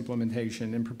overview its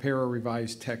implementation, and prepare a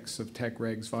revised text of Tech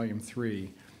Regs Volume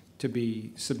 3 to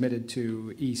be submitted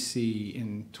to EC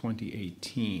in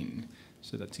 2018.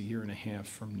 So that's a year and a half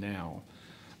from now.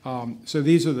 So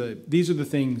these are the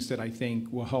things that I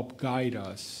think will help guide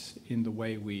us in the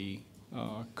way we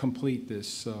complete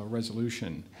this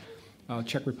resolution.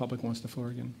 Czech Republic wants the floor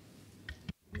again.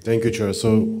 Thank you, Chair.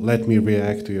 So let me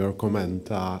react to your comment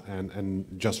and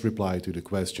just reply to the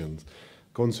questions.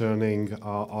 Concerning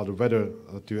whether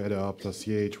to adopt a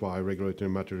CHY regulatory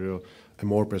material, a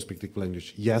more prescriptive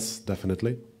language, yes,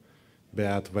 definitely,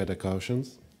 but with the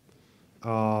cautions.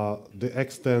 The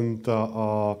extent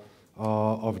of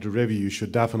the review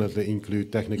should definitely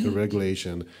include technical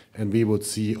regulation, and we would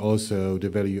see also the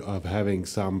value of having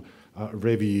some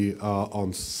review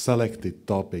on selected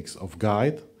topics of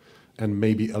guide, and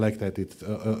maybe elected it,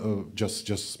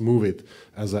 just move it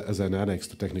as an annex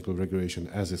to technical regulation,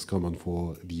 as is common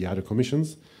for the other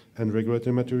commissions and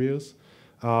regulatory materials.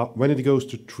 When it goes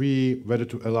to 3, whether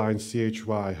to align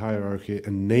CHY hierarchy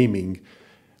and naming,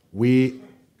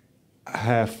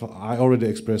 I already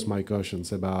expressed my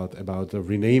cautions about the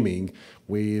renaming.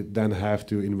 We then have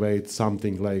to invade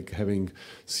something like having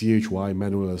CHY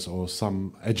manuals or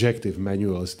some adjective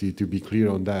manuals to be clear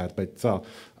on that. But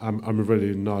I'm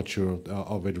really not sure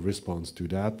of a response to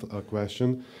that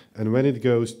question. And when it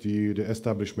goes to the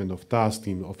establishment of task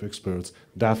team of experts,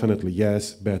 definitely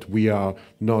yes, but we are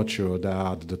not sure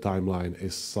that the timeline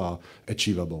is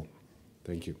achievable.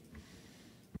 Thank you.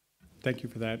 Thank you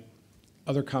for that.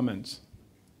 Other comments?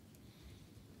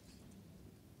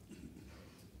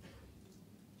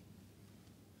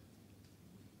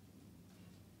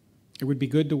 It would be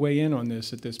good to weigh in on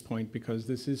this at this point, because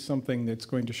this is something that's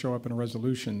going to show up in a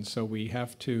resolution, so we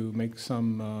have to make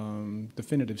some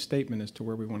definitive statement as to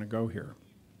where we want to go here.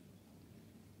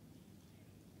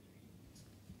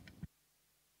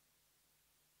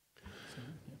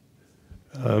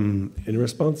 In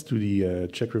response to the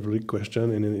Czech Republic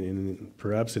question, and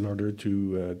perhaps in order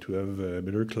to have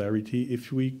better clarity,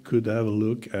 if we could have a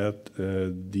look at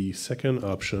the second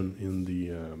option in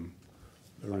the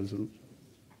resolution.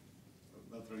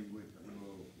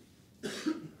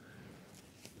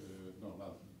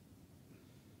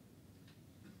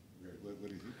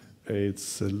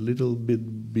 It's a little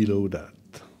bit below that.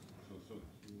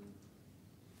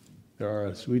 There are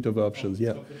a suite of options,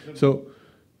 yeah.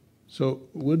 So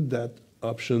would that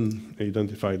option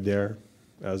identified there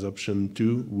as option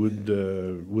 2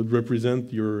 would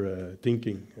represent your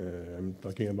thinking? I'm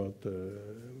talking about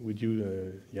with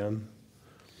you, Jan.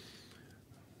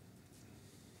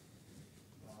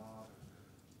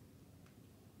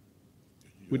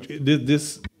 Which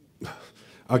this?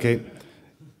 Okay.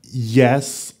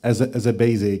 Yes, as a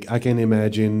basic, I can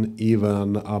imagine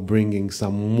even bringing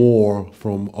some more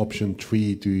from option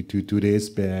 3 to this,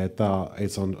 but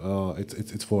it's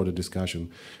for the discussion.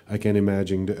 I can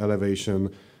imagine the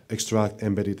elevation, extract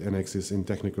embedded annexes in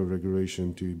technical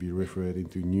regulation to be referred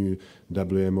into new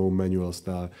WMO manual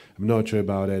style. I'm not sure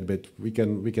about it, but we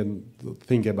can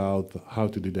think about how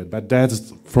to do that. But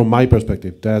that's, from my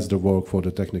perspective, that's the work for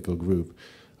the technical group,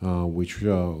 which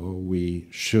we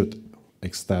should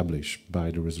establish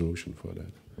by the resolution for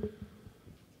that.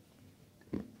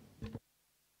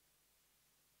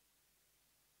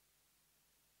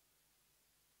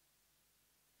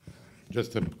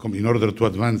 Just in order to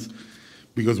advance,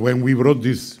 because when we wrote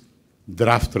this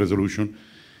draft resolution,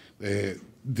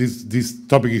 this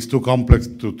topic is too complex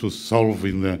to solve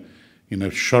in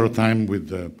a short time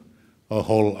with a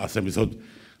whole assembly. So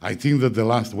I think that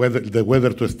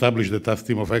whether to establish the task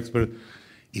team of experts,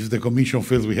 if the Commission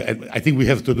feels I think we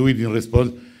have to do it in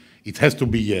response, it has to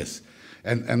be yes.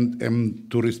 And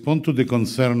to respond to the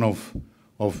concern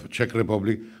of Czech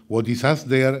Republic, what is asked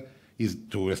there is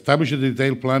to establish a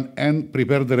detailed plan and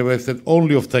prepare the revised set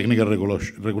only of technical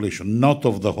regulation, not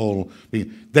of the whole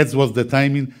thing. That was the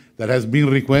timing that has been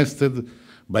requested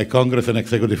by Congress and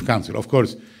Executive Council. Of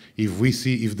course,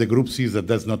 if the group sees that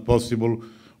that's not possible,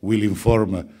 we'll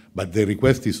inform, but the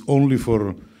request is only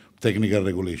for technical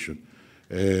regulation.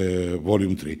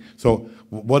 Volume 3. So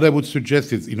what I would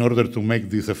suggest is, in order to make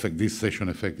this session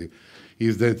effective,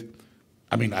 is that,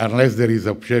 I mean, unless there is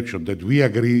objection, that we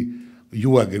agree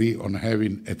you agree on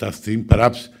having a task team,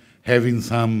 perhaps having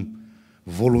some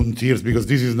volunteers, because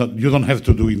this is not, you don't have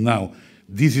to do it now.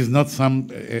 This is not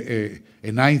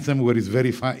an item where it's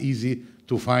very easy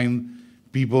to find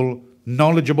people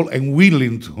knowledgeable and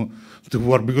willing to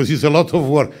work, because it's a lot of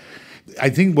work. I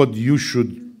think what you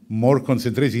should more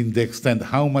concentrate in the extent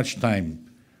how much time,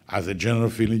 as a general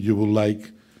feeling, you would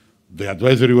like the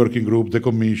advisory working group, the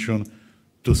commission,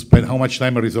 to spend, how much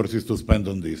time and resources to spend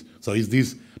on this. So is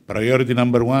this priority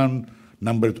number one,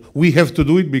 number two? We have to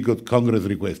do it because Congress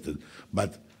requested,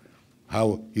 but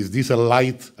how, is this a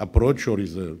light approach or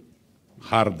is a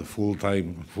hard,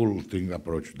 full-time, full-thing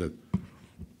approach? That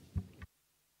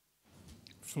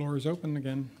Floor is open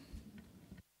again.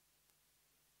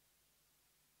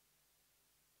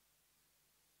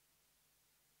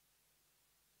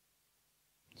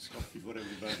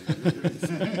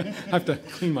 I have to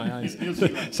clean my eyes.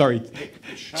 Sorry.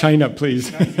 China,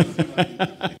 please.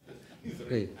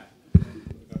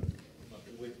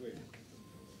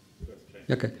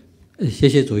 谢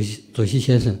谢主席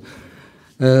先生。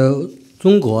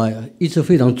中国啊一直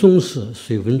非常重视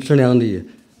水文质量的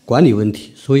管理问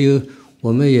题，所以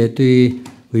我们也对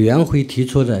委员会提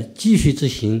出的继续执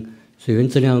行水文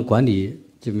质量管理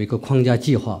这么一个框架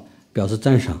计划表示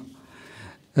赞赏。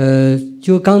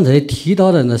就刚才提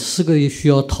到的那4个需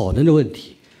要讨论的问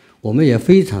题，我们也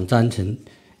非常赞成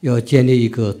要建立一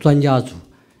个专家组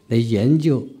来研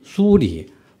究梳理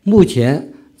目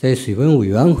前在水文委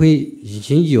员会已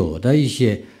经有的一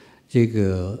些这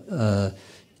个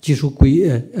技术规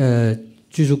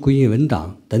定文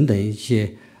档等等一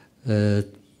些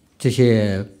这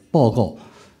些报告，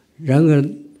然而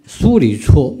梳理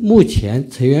出目前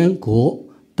成员国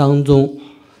当中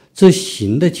执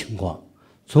行的情况，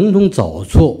从中找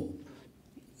出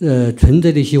存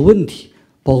在的一些问题，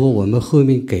包括我们后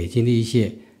面改进的一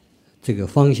些这个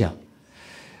方向。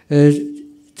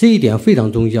这一点非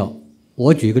常重要。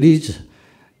我举个例子，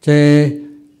在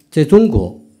中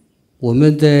国，我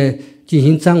们在进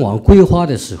行占网规划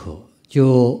的时候，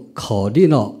就考虑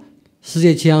到世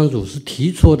界气象组织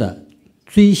提出的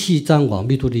最细占网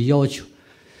密度的要求，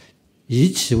以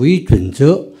此为准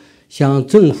则，向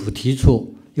政府提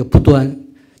出要不断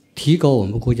提高我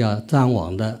们国家占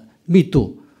网的密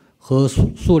度和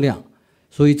数量。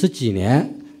所以这几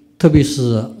年，特别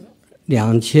是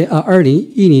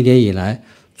2010年以来，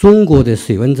中国的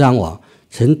水文占网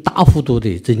呈大幅度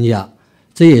的增加，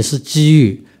这也是基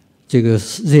于这个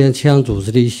世界气象组织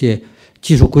的一些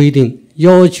技术规定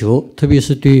要求，特别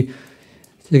是对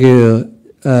这个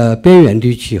边远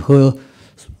地区和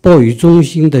暴雨中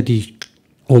心的地区，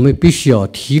我们必须要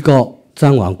提高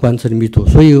占网观测的密度。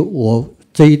所以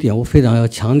这一点我非常要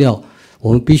强调，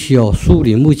我们必须要梳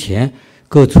理目前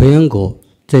各成员国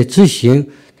在执行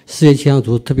世界气象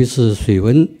组织，特别是水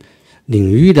文领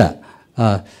域的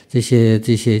这些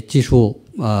技术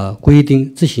规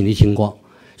定执行的情况。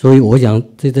所以我想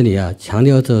在这里强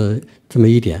调这么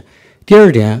一点。第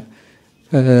二点，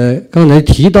刚才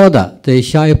提到的，在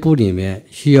下一步里面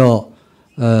需要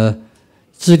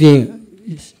制定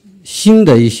新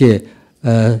的一些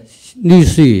绿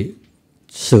水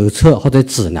手册或者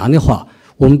指南的话，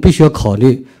我们必须要考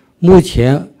虑目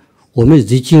前我们已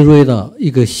经进入到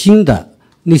一个新的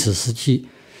历史时期，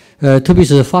特别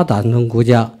是发展中国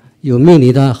家有面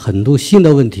临的很多新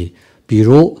的问题，比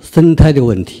如生态的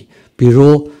问题，比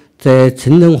如在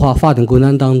城镇化发展过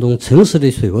程当中城市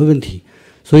的水文问题。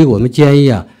所以我们建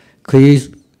议可以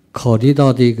考虑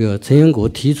到这个成员国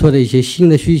提出的一些新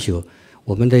的需求，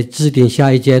我们在制定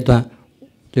下一阶段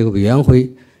这个委员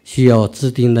会需要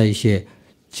制定的一些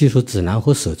技术指南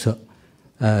和手册。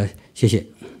谢谢。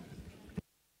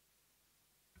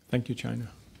Thank you, China.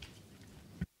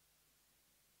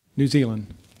 New Zealand.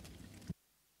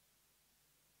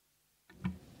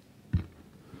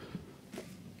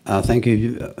 Thank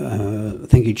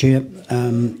you, Chair.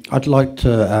 I'd like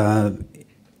to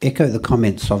echo the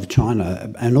comments of China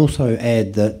and also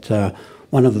add that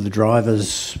one of the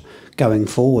drivers going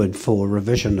forward for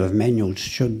revision of manuals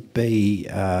should be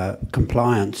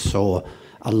compliance or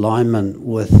alignment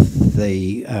with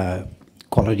the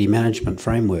quality management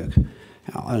framework.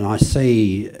 And I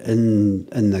see in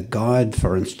the guide,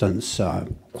 for instance,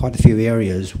 quite a few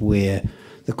areas where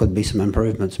there could be some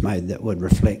improvements made that would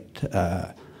reflect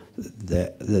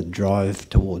the drive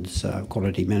towards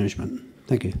quality management.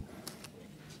 Thank you.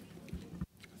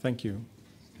 Thank you.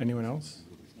 Anyone else?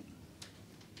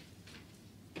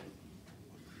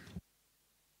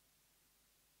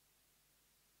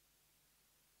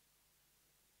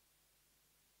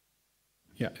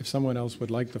 Yeah, if someone else would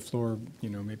like the floor,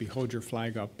 maybe hold your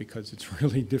flag up because it's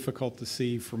really difficult to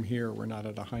see from here. We're not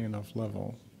at a high enough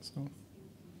level. So.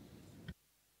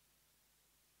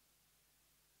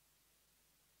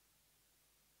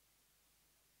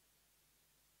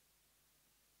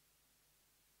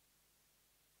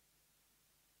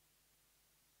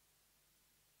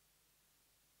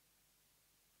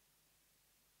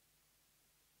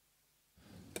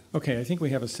 Okay, I think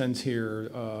we have a sense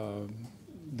here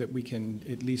that we can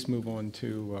at least move on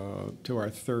to our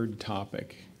third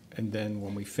topic, and then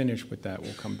when we finish with that,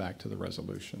 we'll come back to the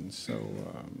resolutions.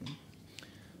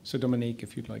 So Dominique,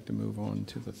 if you'd like to move on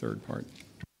to the third part.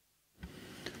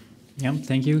 Yeah,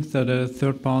 thank you. So the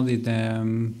third part is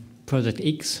Project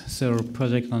X, so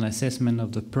project on assessment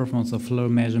of the performance of flow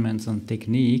measurements and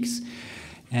techniques.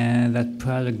 And that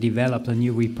project developed a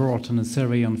new report on a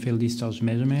survey on field discharge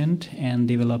measurement and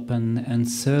developed an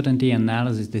uncertainty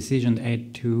analysis decision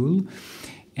aid tool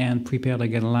and prepared the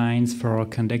guidelines for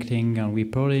conducting and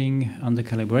reporting on the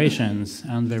calibrations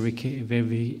and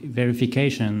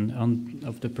verification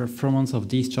of the performance of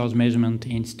discharge measurement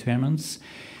instruments,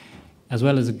 as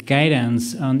well as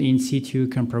guidance on in situ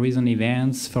comparison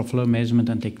events for flow measurement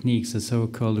and techniques, the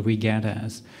so-called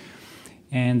regattas.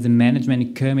 And the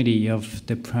management committee of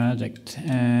the project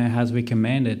has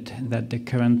recommended that the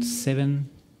current 7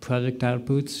 project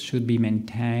outputs should be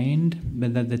maintained,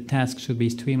 but that the task should be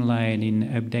streamlined in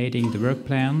updating the work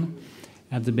plan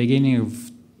at the beginning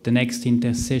of the next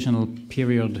intersessional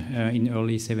period in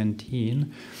early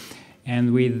 17,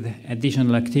 and with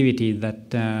additional activities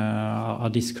that are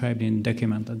described in the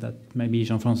document that maybe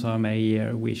Jean-François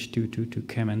may wish to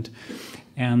comment.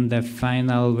 And the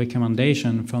final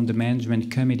recommendation from the management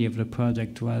committee of the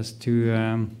project was to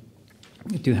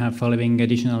have following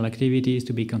additional activities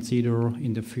to be considered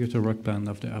in the future work plan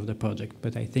of the project.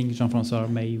 But I think Jean-François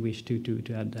may wish to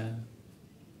add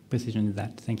precision in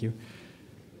that. Thank you.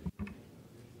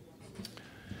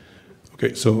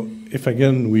 Okay, so if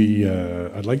again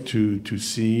I'd like to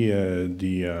see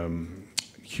the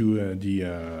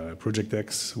Project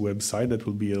X website, that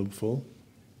will be helpful.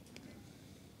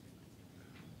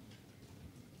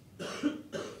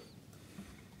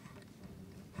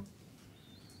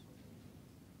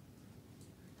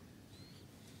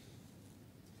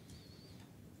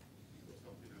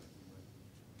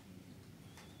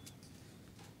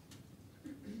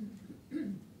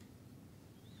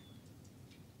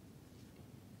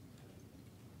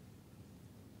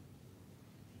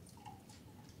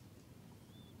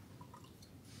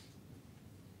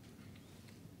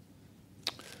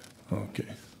 Okay.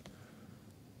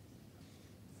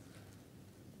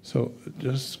 So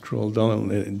just scroll down.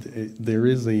 There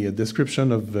is a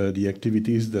description of the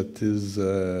activities that is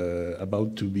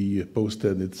about to be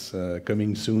posted. It's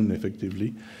coming soon,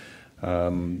 effectively.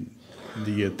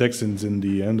 The text is in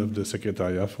the end of the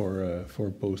Secretariat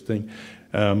for posting.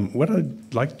 What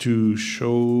I'd like to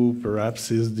show,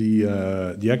 perhaps, is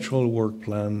the actual work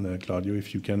plan, Claudio,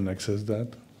 if you can access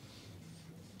that.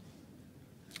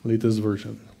 Latest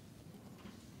version.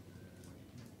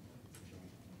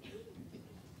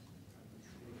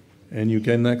 And you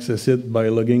can access it by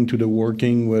logging to the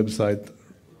working website.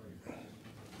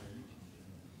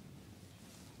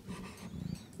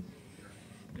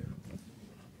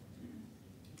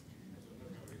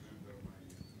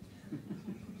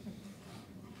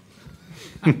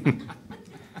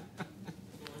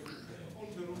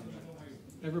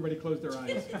 Everybody close their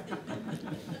eyes.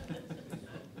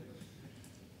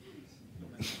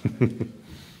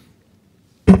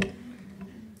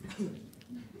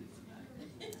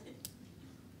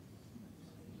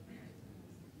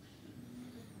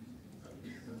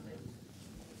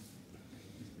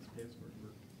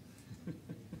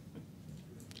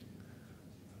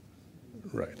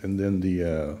 Right, and then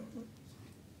the,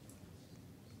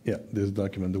 this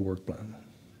document, the work plan.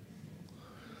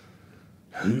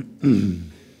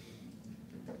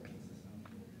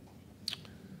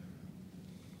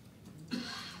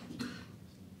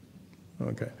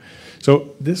 Okay,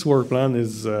 so this work plan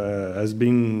is has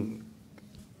been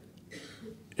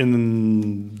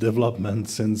in development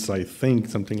since, I think,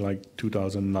 something like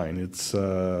 2009. It's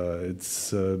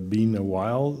been a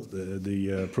while.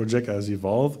 The project has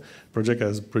evolved. Project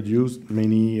has produced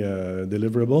many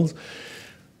deliverables.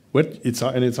 It's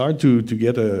hard to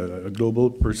get a global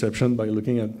perception by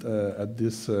looking at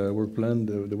this work plan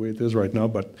the way it is right now.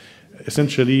 But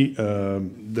essentially,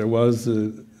 there was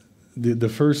the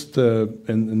first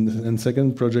and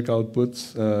second project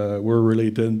outputs were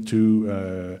related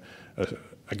to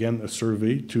again, a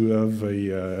survey to have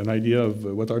an idea of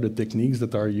what are the techniques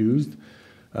that are used.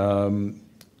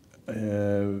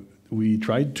 We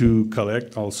tried to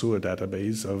collect also a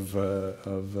database of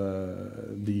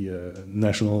the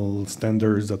national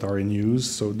standards that are in use.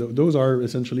 So those are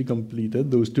essentially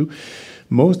completed, those two.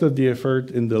 Most of the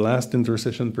effort in the last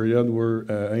intersession period were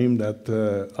aimed at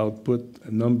output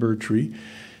number 3.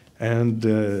 And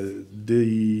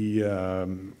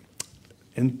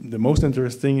And the most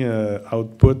interesting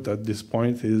output at this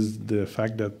point is the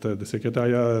fact that the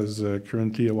Secretariat has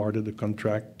currently awarded a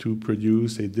contract to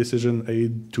produce a decision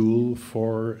aid tool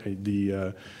for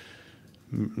the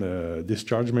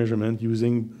discharge measurement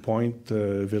using point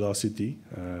velocity.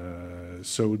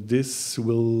 So this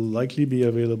will likely be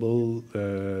available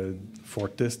for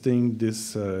testing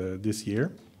this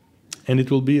year. And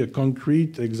it will be a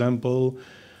concrete example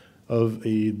of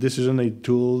a decision aid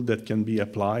tool that can be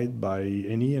applied by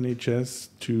any NHS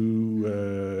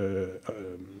to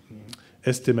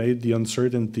estimate the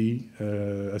uncertainty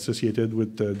associated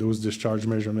with those discharge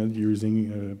measurements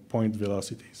using point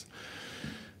velocities.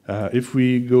 If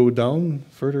we go down,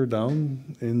 further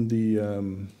down in the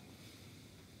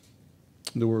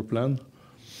work plan,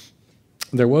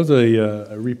 there was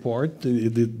a report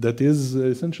that is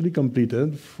essentially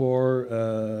completed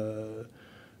for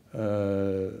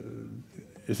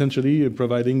essentially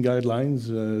providing guidelines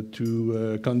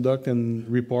to conduct and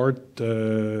report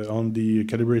on the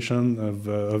calibration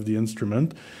of the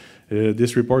instrument.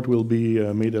 This report will be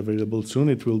made available soon.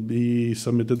 It will be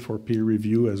submitted for peer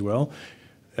review as well.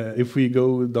 If we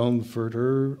go down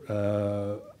further,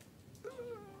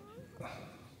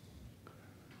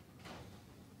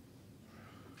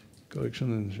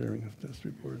 collection and sharing of test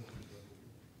report.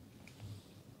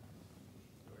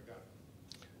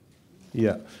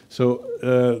 Yeah, so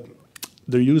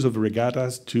the use of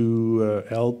regattas to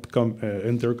help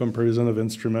inter-comparison of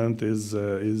instrument is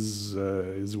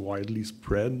widely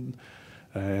spread,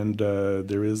 and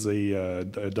there is a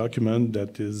document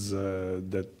that is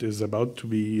about to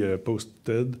be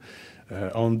posted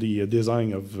on the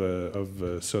design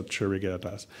of such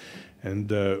regattas.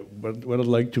 And what I'd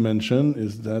like to mention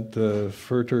is that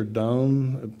further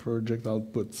down, project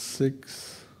output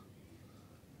 6.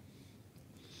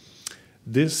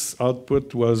 This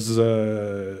output was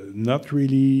not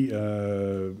really,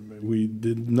 we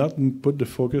did not put the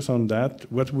focus on that.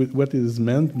 What is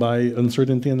meant by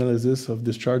uncertainty analysis of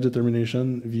discharge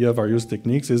determination via various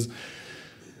techniques is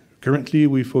currently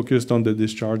we focused on the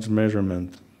discharge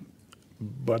measurement.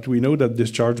 But we know that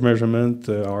discharge measurements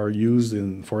are used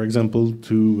in, for example,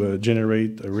 to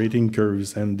generate rating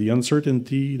curves, and the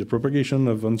uncertainty, the propagation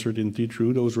of uncertainty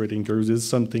through those rating curves is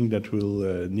something that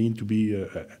will need to be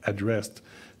addressed.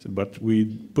 But we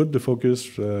put the focus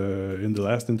in the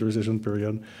last intersession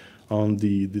period on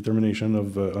the determination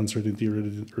of uncertainty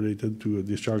related to a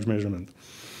discharge measurement.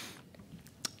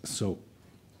 So,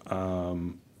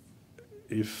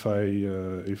 if I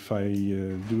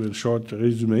do a short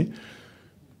resume,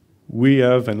 we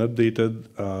have an updated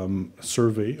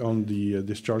survey on the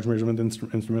discharge measurement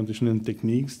instrumentation and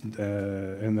techniques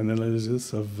and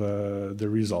analysis of the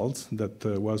results that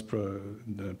was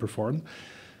performed.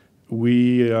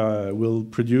 We will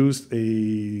produce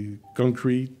a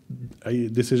concrete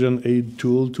decision aid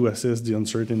tool to assess the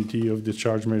uncertainty of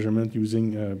discharge measurement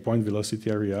using point velocity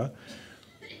area.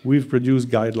 We've produced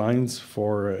guidelines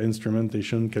for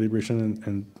instrumentation, calibration,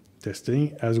 and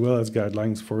testing, as well as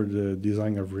guidelines for the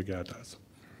design of regattas.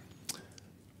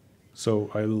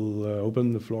 So I'll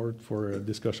open the floor for a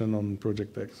discussion on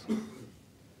Project X.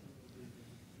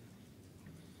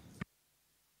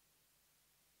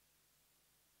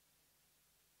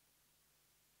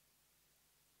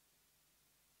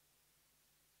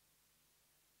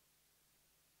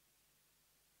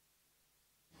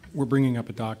 We're bringing up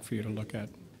a doc for you to look at.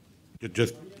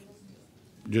 Just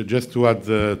to add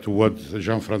to what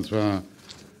Jean-François,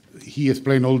 he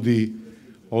explained all the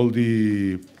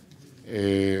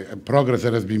progress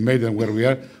that has been made and where we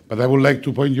are. But I would like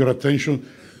to point your attention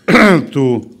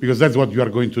to, because that's what you are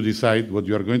going to decide. What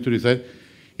you are going to decide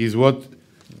is what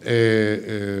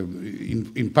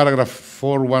in paragraph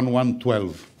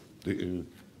 41112.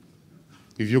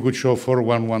 If you could show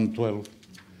 41112,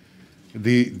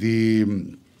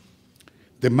 the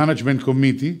management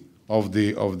committee of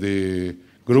the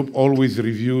group always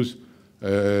reviews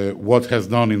what has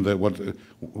done in the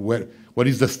what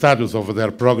is the status of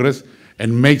their progress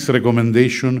and makes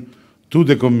recommendation to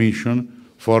the Commission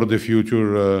for the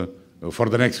future for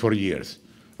the next 4 years.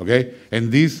 Okay,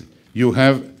 and this you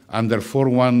have under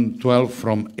 4112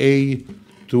 from A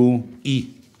to E.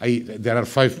 There are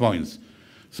 5 points.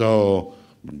 So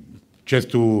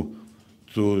just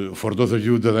for those of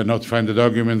you that are not find the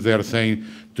documents, they are saying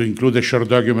to include a short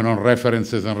document on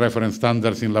references and reference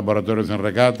standards in laboratories and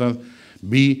regattas.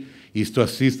 B is to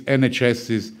assist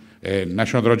NHS's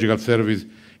National Hydrological Service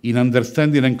in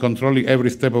understanding and controlling every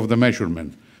step of the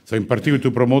measurement. So in particular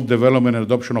to promote development and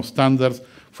adoption of standards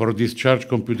for discharge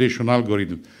computation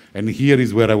algorithms. And here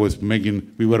is where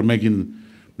we were making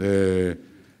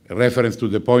reference to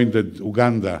the point that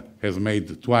Uganda has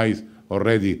made twice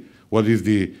already what is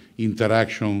the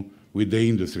interaction with the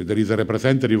industry. There is a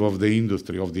representative of the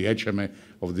industry, of the HMA,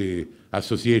 of the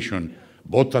association,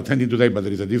 both attending today, but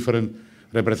there is a different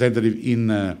representative in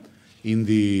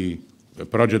the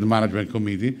project management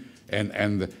committee.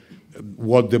 And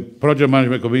what the project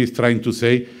management committee is trying to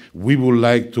say, we would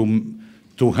like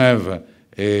to have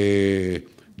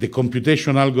the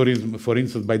computation algorithm, for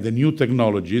instance, by the new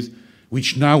technologies,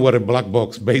 which now are a black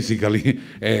box, basically,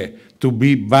 to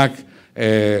be back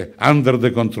under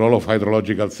the control of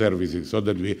hydrological services, so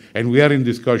that we are in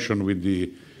discussion with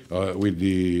the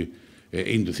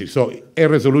industry. So a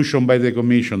resolution by the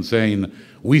Commission saying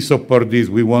we support this,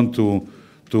 we want to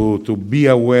be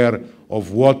aware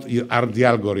of what are the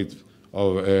algorithms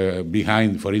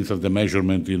behind, for instance, the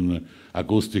measurement in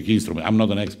acoustic instrument. I'm not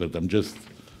an expert, I'm just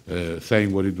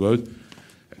saying what it was.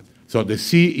 So the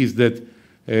C is that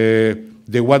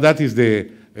what that is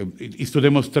is to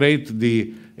demonstrate to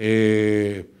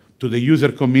the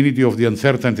user community of the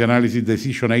uncertainty analysis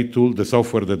decision aid tool, the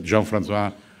software that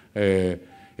Jean-Francois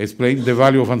explained, the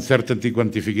value of uncertainty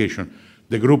quantification.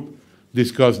 The group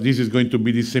discussed this is going to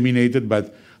be disseminated,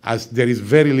 but as there is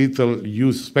very little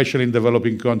use, especially in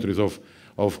developing countries, of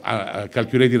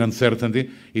calculating uncertainty,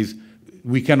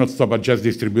 we cannot stop at just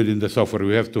distributing the software.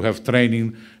 We have to have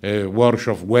training,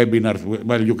 workshop, webinars.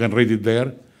 Well, you can read it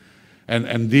there.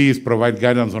 And these provide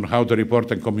guidance on how to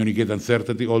report and communicate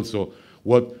uncertainty. Also,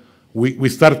 what we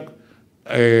start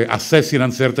assessing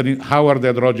uncertainty, how are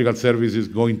the hydrological services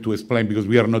going to explain? Because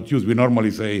we are not used. We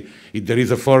normally say if there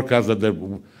is a forecast that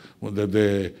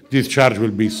the discharge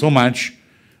will be so much.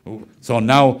 So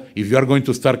now, if you are going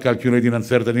to start calculating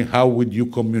uncertainty, how would you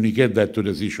communicate that to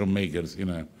decision makers?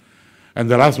 And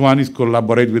the last one is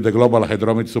collaborate with the Global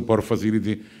Hydrometry Support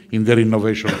Facility in their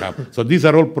innovation hub. So these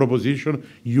are all propositions.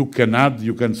 You can add,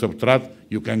 you can subtract,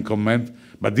 you can comment,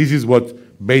 but this is what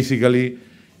basically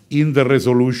in the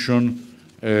resolution,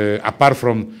 apart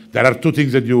from, there are two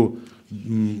things that you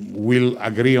will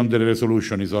agree on the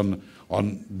resolution, is on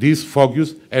this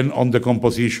focus and on the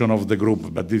composition of the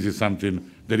group, but this is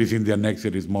something that is in the annex.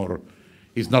 It is more,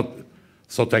 it's not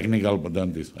so technical, but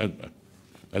than this.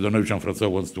 I don't know if Jean-Francois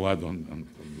wants to add on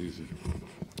this.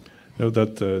 No,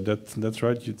 that's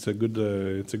right. It's a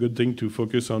good thing to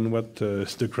focus on what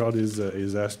the crowd is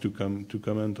asked to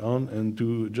comment on, and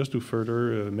to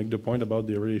further make the point about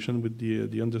the relation with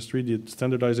the industry. The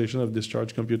standardization of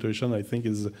discharge computation, I think,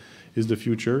 is the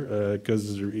future,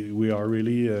 because we are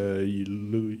really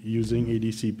using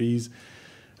ADCPs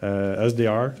as they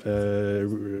are.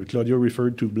 Claudio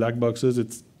referred to black boxes.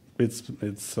 It's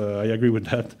I agree with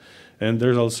that. And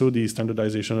there's also the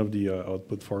standardization of the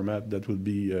output format that would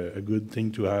be a good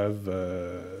thing to have.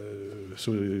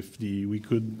 So if we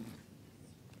could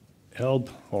help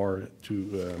or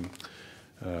to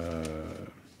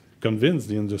convince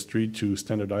the industry to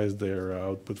standardize their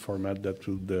output format, that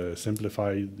would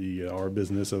simplify our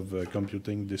business of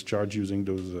computing discharge using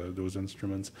those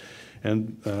instruments.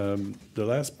 And the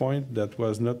last point that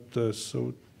was not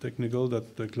so technical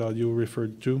that Claudio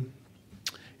referred to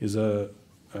is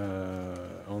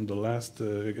on the last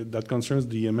that concerns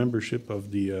the membership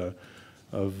of the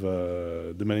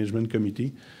management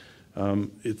committee.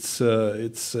 It's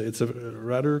a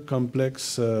rather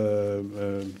complex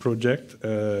project.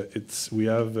 We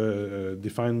have a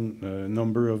defined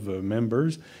number of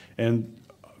members, and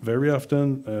very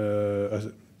often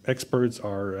experts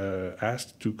are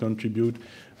asked to contribute,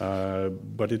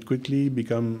 but it quickly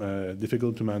becomes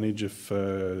difficult to manage if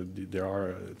there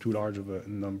are too large of a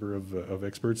number of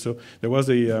experts. So there was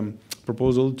a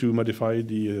proposal to modify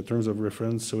the terms of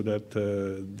reference so that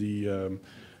the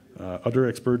other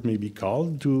expert may be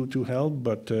called to help,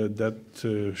 but that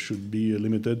should be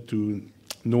limited to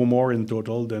no more in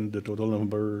total than the total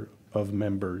number of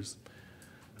members.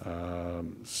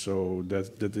 So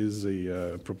that is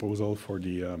a proposal for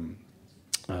the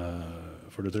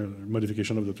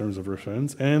modification of the terms of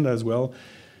reference, and as well,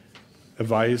 a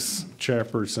vice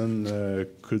chairperson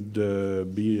could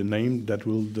be named that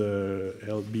will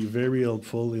be very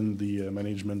helpful in the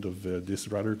management of this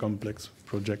rather complex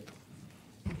project.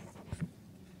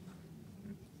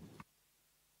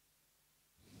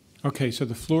 Okay, so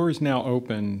the floor is now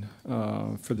open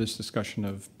for this discussion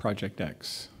of Project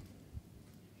X.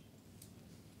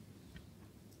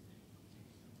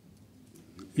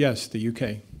 Yes, the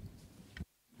UK.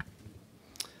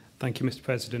 Thank you, Mr.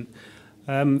 President.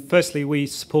 Firstly, we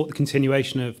support the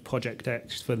continuation of Project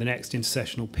X for the next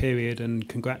intersessional period and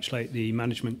congratulate the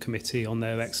Management Committee on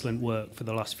their excellent work for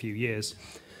the last few years.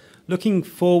 Looking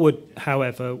forward,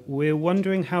 however, we're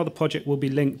wondering how the project will be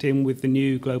linked in with the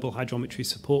new Global Hydrometry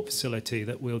Support Facility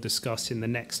that we'll discuss in the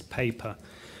next paper.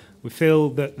 We feel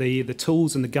that the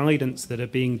tools and the guidance that are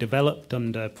being developed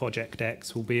under Project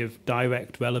X will be of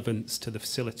direct relevance to the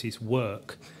facility's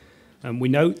work. We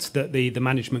note that the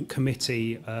management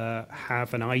committee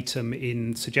have an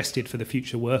item suggested for the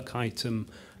future work item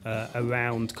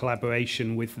around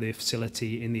collaboration with the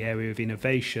facility in the area of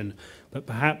innovation. But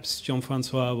perhaps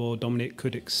Jean-Francois or Dominic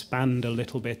could expand a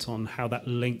little bit on how that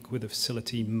link with the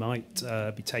facility might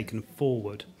be taken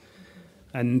forward.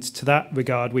 And to that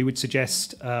regard, we would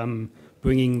suggest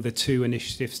bringing the two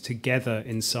initiatives together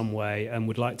in some way, and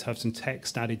would like to have some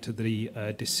text added to the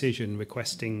decision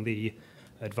requesting the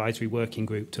advisory working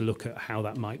group to look at how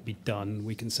that might be done.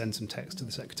 We can send some text to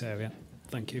the Secretariat.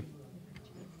 Thank you.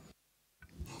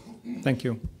 Thank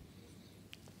you.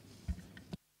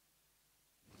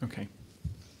 Okay.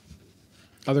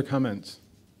 Other comments?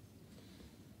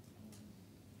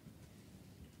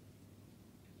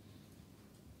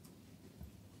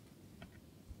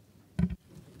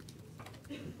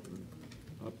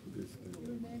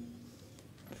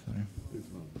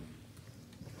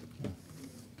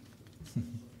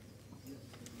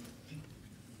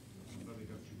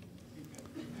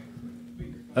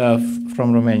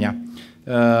 From Romania.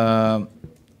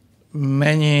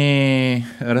 Many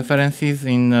references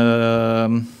in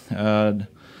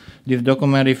this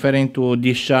document referring to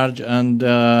discharge and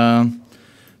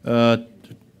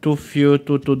too few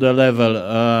to the level.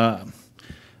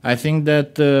 I think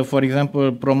that, for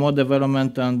example, promote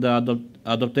development and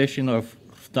adaptation of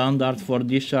standards for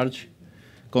discharge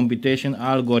computation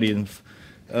algorithms.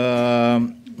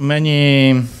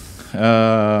 Many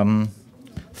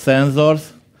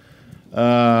sensors,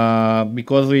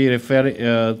 because we refer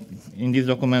in this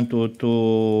document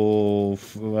to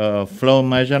flow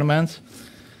measurements,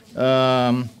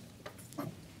 are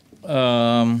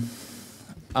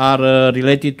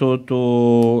related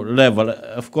to level.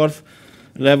 Of course,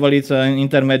 level is an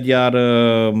intermediate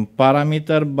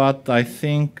parameter, but I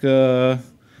think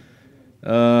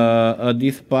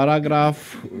this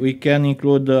paragraph we can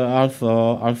include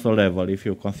also level, if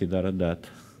you consider that.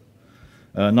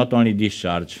 Not only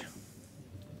discharge.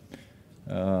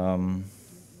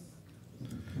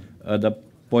 The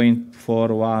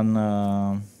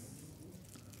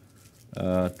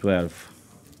 0.4112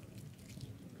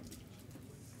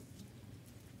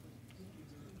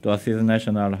 to assist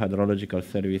National Hydrological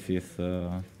Services.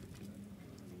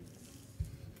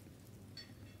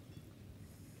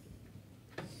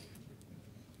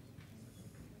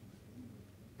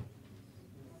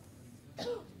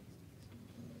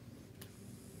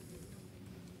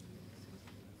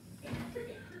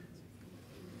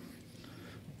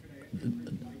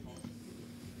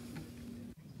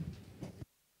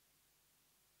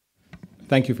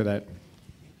 Thank you for that.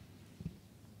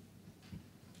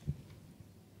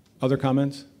 Other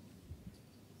comments?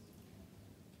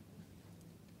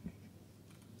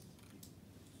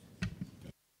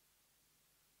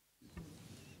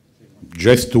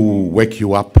 Just to wake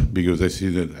you up, because I see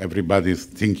that everybody's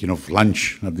thinking of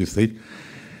lunch at this stage.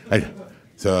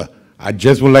 So I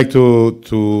just would like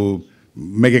to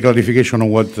make a clarification on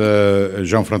what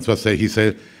Jean-François said. He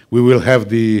said we will have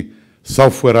the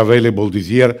software available this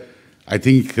year. I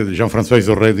think Jean-François is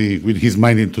already with his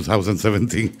mind in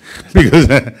 2017 because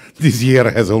this year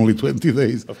has only 20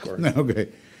 days. Of course. Okay.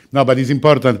 No, but it's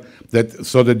important that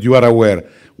so that you are aware.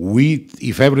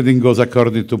 If everything goes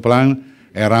according to plan,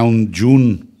 around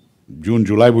June,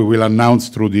 July, we will announce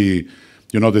through the,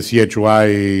 the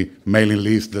CHY mailing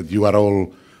list that you are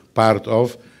all part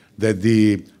of, that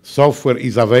the software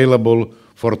is available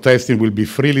for testing, will be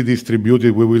freely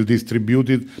distributed. We will distribute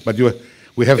it, but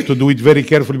we have to do it very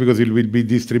carefully because it will be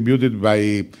distributed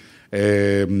by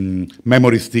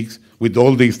memory sticks with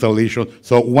all the installation.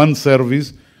 So one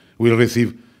service will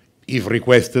receive, if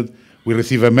requested, will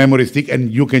receive a memory stick,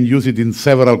 and you can use it in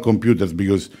several computers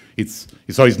because it's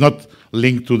not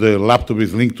linked to the laptop,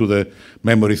 it's linked to the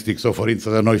memory stick. So for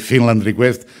instance, I don't know if Finland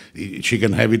requests, she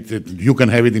can have it, you can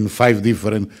have it in 5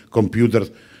 different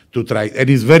computers to try. And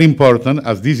it's very important,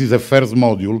 as this is a first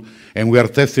module, and we are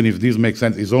testing if this makes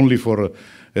sense. It's only for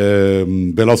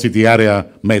velocity area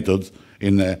methods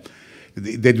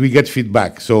that we get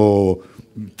feedback. So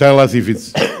tell us if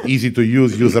it's easy to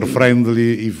use,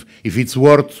 user-friendly, if it's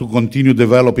worth to continue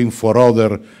developing for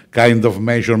other kind of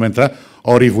measurement,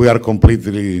 or if they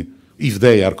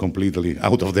are completely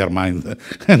out of their mind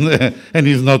and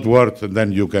it's not worth,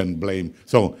 then you can blame.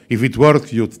 So if it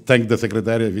works, you thank the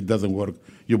Secretariat. If it doesn't work,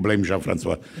 you blame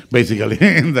Jean-François, basically.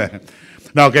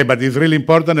 No, okay, but it's really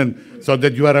important, and so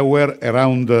that you are aware,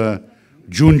 around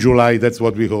June, July, that's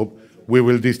what we hope, we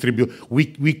will distribute.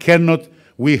 We cannot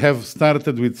we have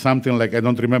started with something like, I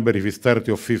don't remember if it's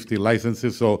 30 or 50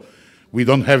 licenses, so we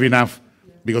don't have enough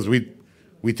because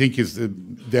we think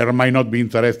there might not be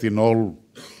interest in all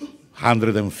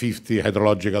 150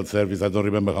 hydrological services. I don't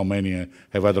remember how many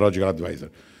have hydrological advisor.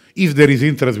 If there is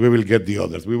interest, we will get the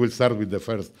others. We will start with the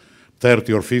first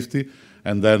 30 or 50,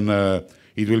 and then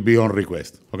it will be on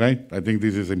request, okay? I think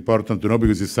this is important to know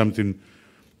because it's something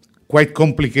quite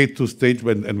complicated to stage,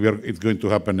 and it's going to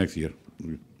happen next year.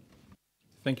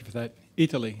 Thank you for that.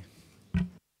 Italy.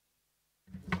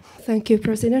 Thank you,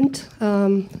 President.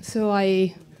 So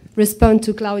I respond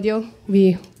to Claudio.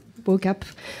 We woke up.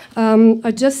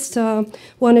 I just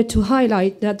wanted to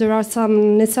highlight that there are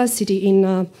some necessity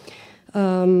in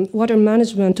water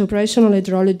management, operational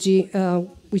hydrology,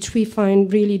 which we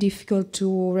find really difficult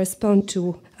to respond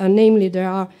to. Namely, there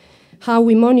are how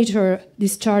we monitor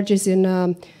discharges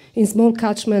in small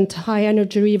catchment, high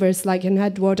energy rivers like in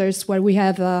headwaters, where we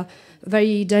have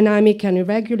very dynamic and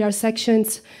irregular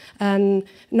sections, and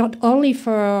not only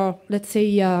for, let's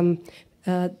say,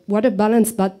 water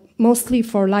balance, but mostly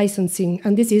for licensing.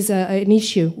 And this is an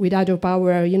issue with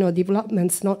hydropower,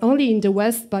 developments, not only in the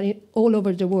West, but all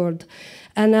over the world.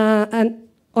 And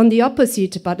on the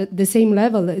opposite, but at the same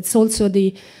level, it's also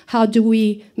how do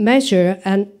we measure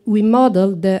and we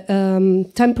model the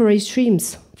temporary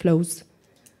streams flows,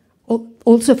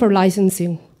 also for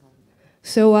licensing.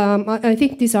 So I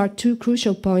think these are two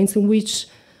crucial points in which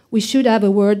we should have a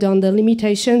word on the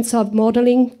limitations of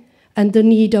modeling and the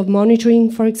need of monitoring,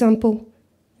 for example,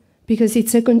 because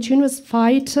it's a continuous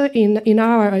fight in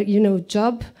our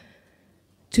job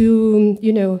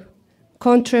to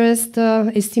contrast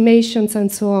estimations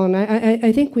and so on.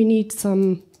 I think we need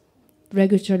some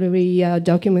regulatory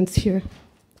documents here.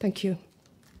 Thank you.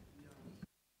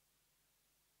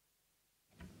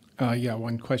 Yeah,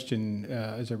 one question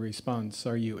as a response.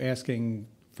 Are you asking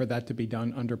for that to be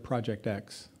done under Project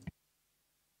X?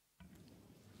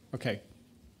 Okay.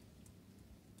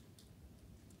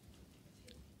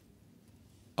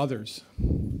 Others?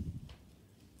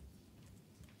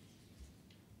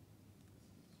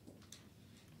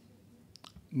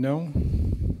 No?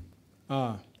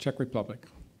 Czech Republic.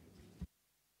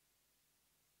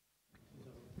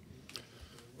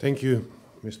 Thank you,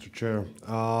 Mr. Chair.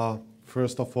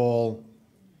 First of all,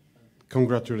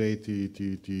 congratulate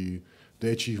the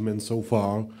achievement so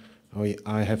far.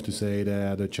 I have to say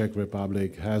that the Czech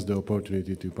Republic has the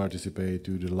opportunity to participate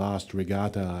to the last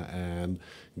regatta, and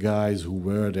guys who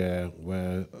were there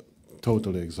were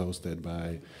totally exhausted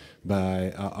by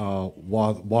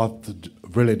what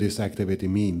really this activity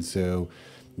means. So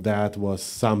that was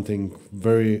something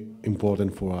very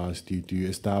important for us to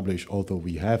establish, although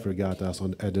we have regattas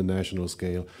at the national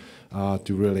scale,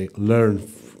 to really learn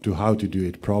how to do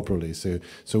it properly.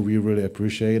 So we really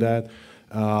appreciate that.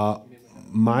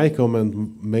 My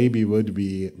comment maybe would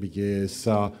be because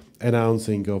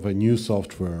announcing of a new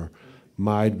software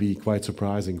might be quite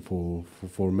surprising for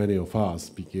many of us,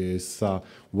 because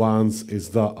once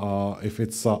if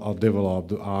it's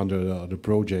developed under the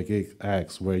Project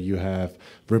X, where you have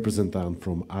representative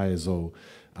from ISO,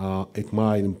 it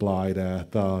might imply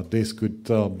that this could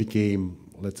become,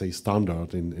 let's say,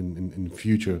 standard in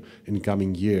future, in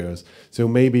coming years. So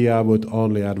maybe I would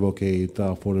only advocate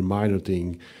for a minor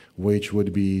thing, which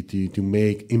would be to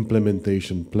make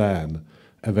implementation plan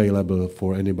available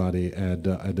for anybody at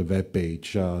the web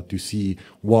page to see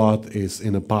what is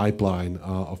in a pipeline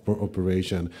of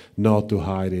operation, not to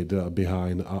hide it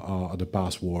behind the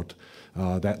password.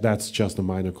 That's just a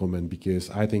minor comment, because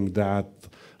I think that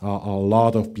a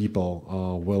lot of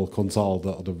people will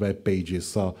consult the web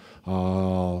pages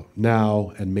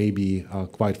now and maybe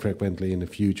quite frequently in the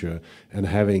future, and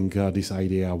having this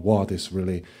idea what is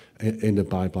really in the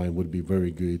pipeline would be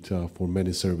very good for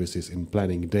many services in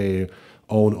planning their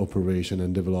own operation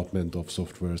and development of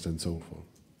softwares and so forth.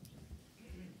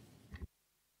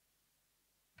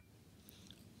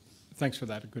 Thanks for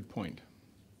that. A good point.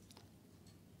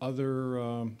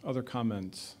 Other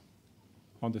comments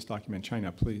on this document?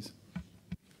 China, please.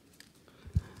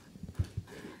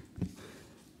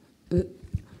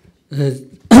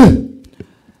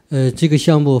 这个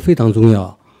项目非常重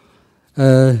要。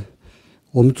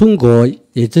我们中国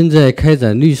也正在开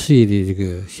展类似的这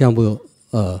个项目，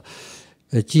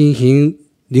进行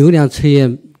流量测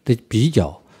验的比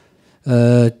较，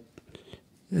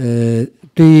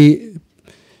对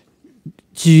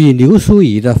基于流疏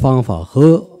仪的方法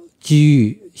和基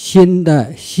于新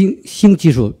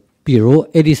技术，比如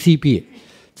ADCB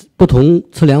不同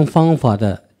测量方法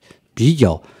的比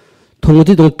较，通过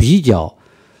这种比较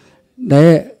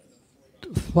来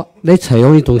采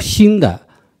用一种新的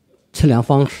测量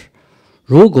方式。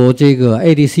如果这个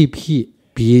ADCP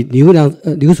比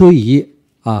流速仪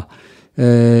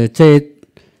在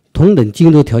同等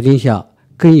精度条件下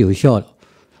更有效的，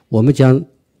我们将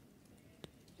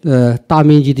大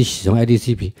面积的使用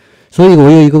ADCP。所以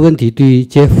我有一个问题对于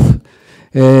Jeff，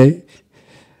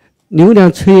流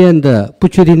量测验的不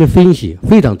确定的分析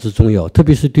非常之重要，特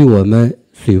别是对我们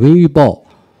水文预报、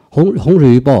洪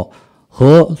水预报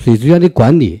和水资源的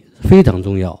管理非常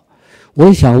重要。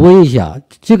我想问一下，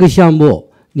这个项目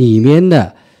里面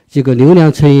的这个流量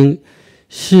测验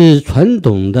是传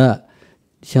统的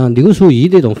像流速仪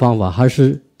这种方法，还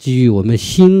是基于我们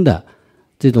新的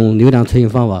这种流量测验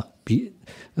方法，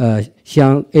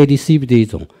像 ADCP 这一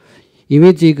种？因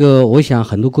为这个，我想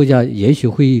很多国家也许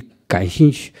会感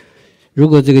兴趣。如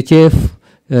果这个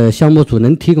JF 项目组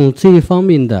能提供这一方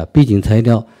面的背景材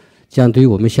料，将对于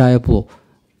我们下一步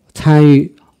参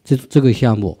与这个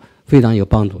项目非常有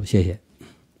帮助。谢谢。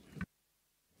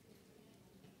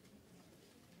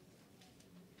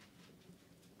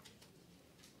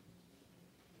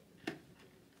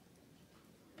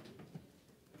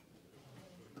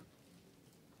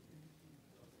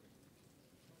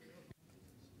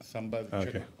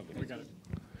Okay.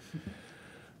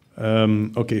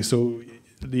 Okay, so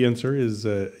the answer is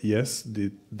yes.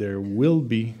 There will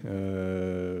be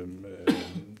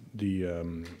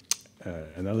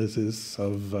analysis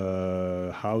of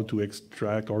how to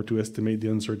extract or to estimate the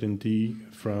uncertainty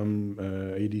from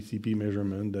ADCP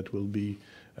measurement that will be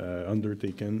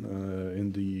undertaken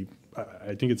in the.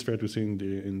 I think it's fair to say in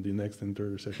the next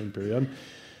intersession period.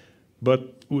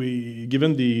 But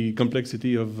given the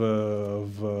complexity of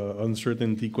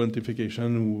uncertainty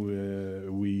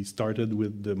quantification, we started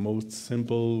with the most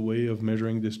simple way of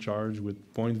measuring discharge with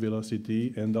point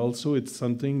velocity, and also it's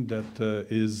something that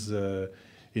is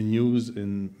in use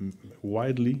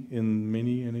widely in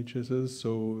many NHSs.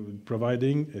 So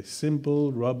providing a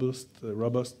simple, robust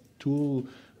tool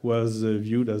was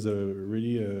viewed as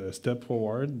really a step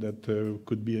forward that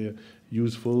could be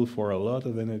useful for a lot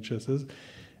of NHSs.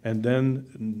 And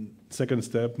then, second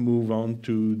step, move on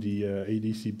to the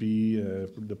ADCP,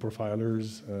 the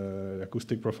profilers,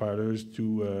 acoustic profilers,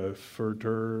 to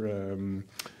further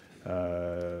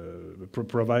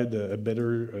provide a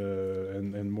better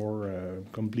and more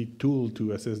complete tool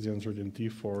to assess the uncertainty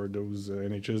for those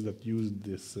NHS that use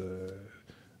this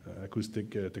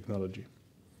acoustic technology.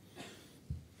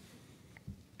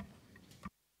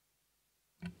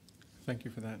 Thank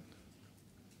you for that.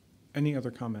 Any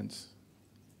other comments?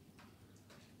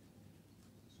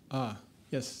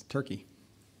 Yes, Turkey.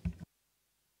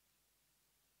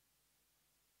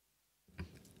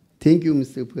 Thank you,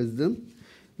 Mr. President.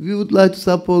 We would like to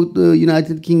support the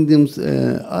United Kingdom's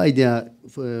idea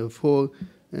for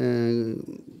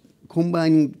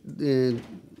combining the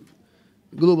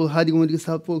Global Hydrometry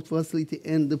Support Facility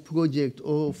and the project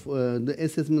of the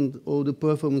assessment of the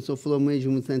performance of flow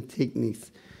measurements and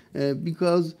techniques.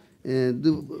 Because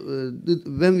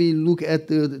when we look at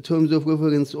the terms of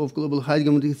reference of Global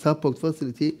Hydrometry Support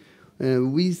Facility,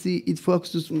 we see it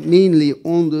focuses mainly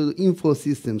on the info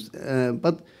systems.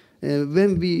 But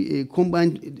when we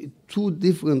combine two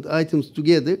different items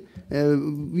together,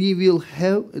 we will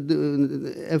have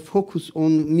a focus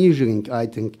on measuring, I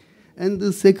think. And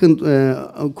the second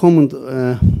comment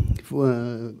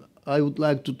I would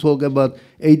like to talk about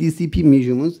ADCP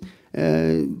measurements.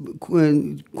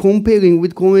 Comparing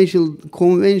with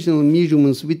conventional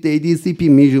measurements with the ADCP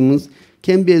measurements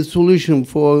can be a solution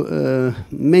for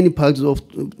many parts of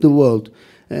the world.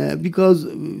 Because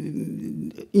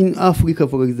in Africa,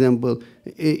 for example,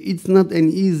 it's not an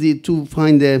easy to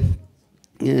find a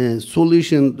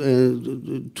solution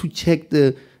to check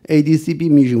the ADCP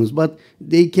measurements, but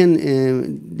they can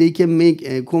make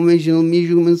conventional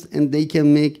measurements and they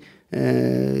can make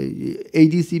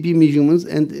ADCP measurements,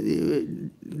 and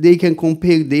they can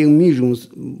compare their measurements,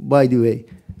 by the way.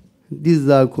 These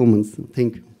are comments.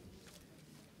 Thank you.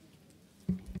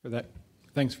 For that.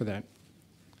 Thanks for that.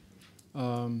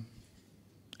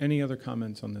 Any other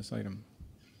comments on this item?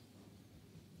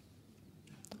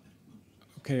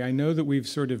 Okay, I know that we've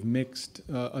sort of mixed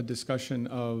a discussion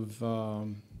of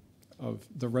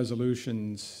the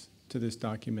resolutions to this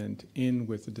document in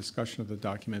with the discussion of the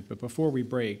document. But before we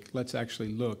break, let's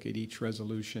actually look at each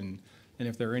resolution. And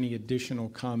if there are any additional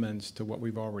comments to what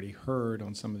we've already heard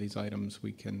on some of these items,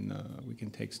 we can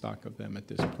take stock of them at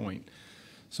this point.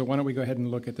 So why don't we go ahead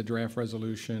and look at the draft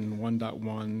resolution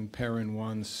 1.1, parent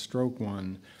 1, stroke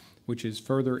 1, which is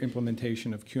further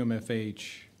implementation of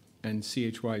QMFH and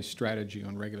CHY's strategy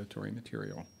on regulatory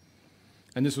material.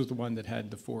 And this was the one that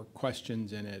had the 4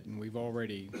 questions in it, and we've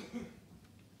already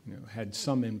had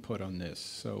some input on this.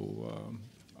 So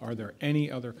Are there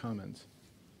any other comments?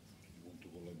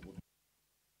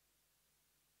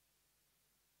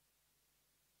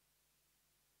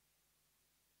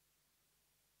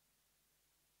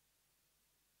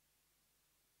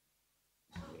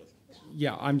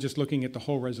 Yeah, I'm just looking at the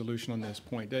whole resolution on this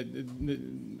point. I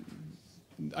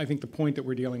think the point that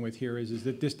we're dealing with here is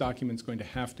that this document's going to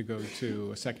have to go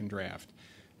to a second draft.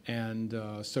 And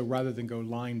so rather than go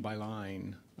line by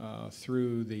line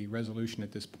through the resolution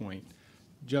at this point,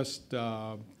 just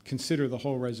consider the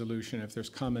whole resolution. If there's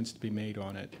comments to be made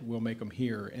on it, we'll make them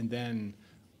here. And then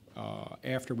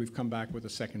after we've come back with a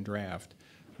second draft,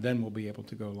 then we'll be able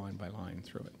to go line by line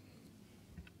through it.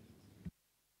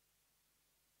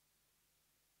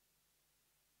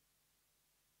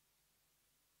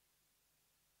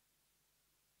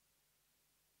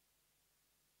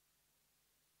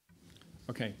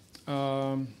 Okay.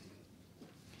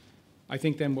 I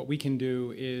think then what we can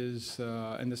do is,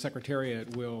 and the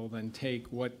Secretariat will then take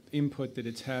what input that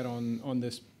it's had on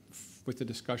this with the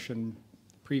discussion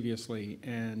previously,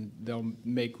 and they'll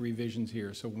make revisions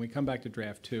here. So when we come back to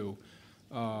draft 2,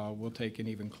 we'll take an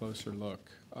even closer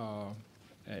look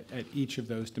at each of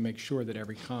those to make sure that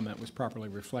every comment was properly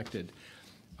reflected.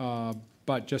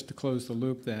 But just to close the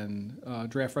loop then,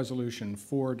 draft resolution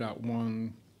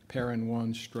 4.1 parent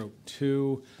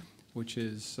 1/2, which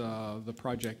is the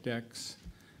Project X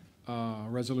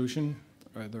resolution.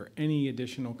 Are there any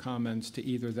additional comments to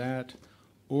either that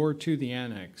or to the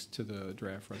annex to the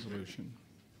draft resolution?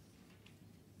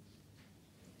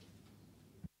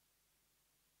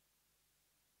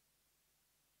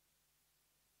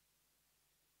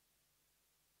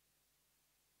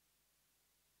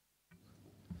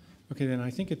 Okay, then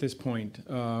I think at this point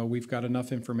we've got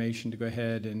enough information to go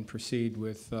ahead and proceed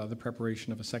with the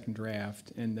preparation of a second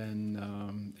draft, and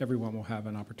then everyone will have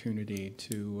an opportunity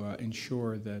to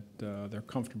ensure that they're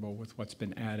comfortable with what's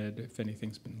been added, if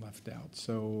anything's been left out.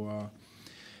 So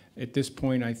at this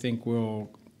point, I think we'll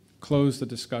close the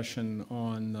discussion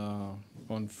on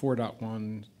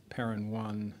 4.1 parent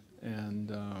 1,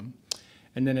 and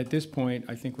then at this point,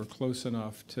 I think we're close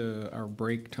enough to our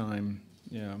break time.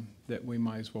 Yeah, that we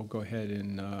might as well go ahead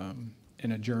and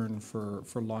adjourn for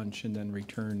lunch and then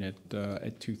return at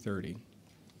 2:30.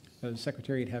 Does the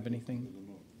Secretariat have anything?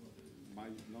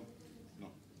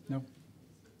 No?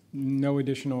 No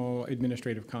additional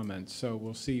administrative comments, so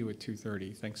we'll see you at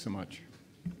 2:30. Thanks so much.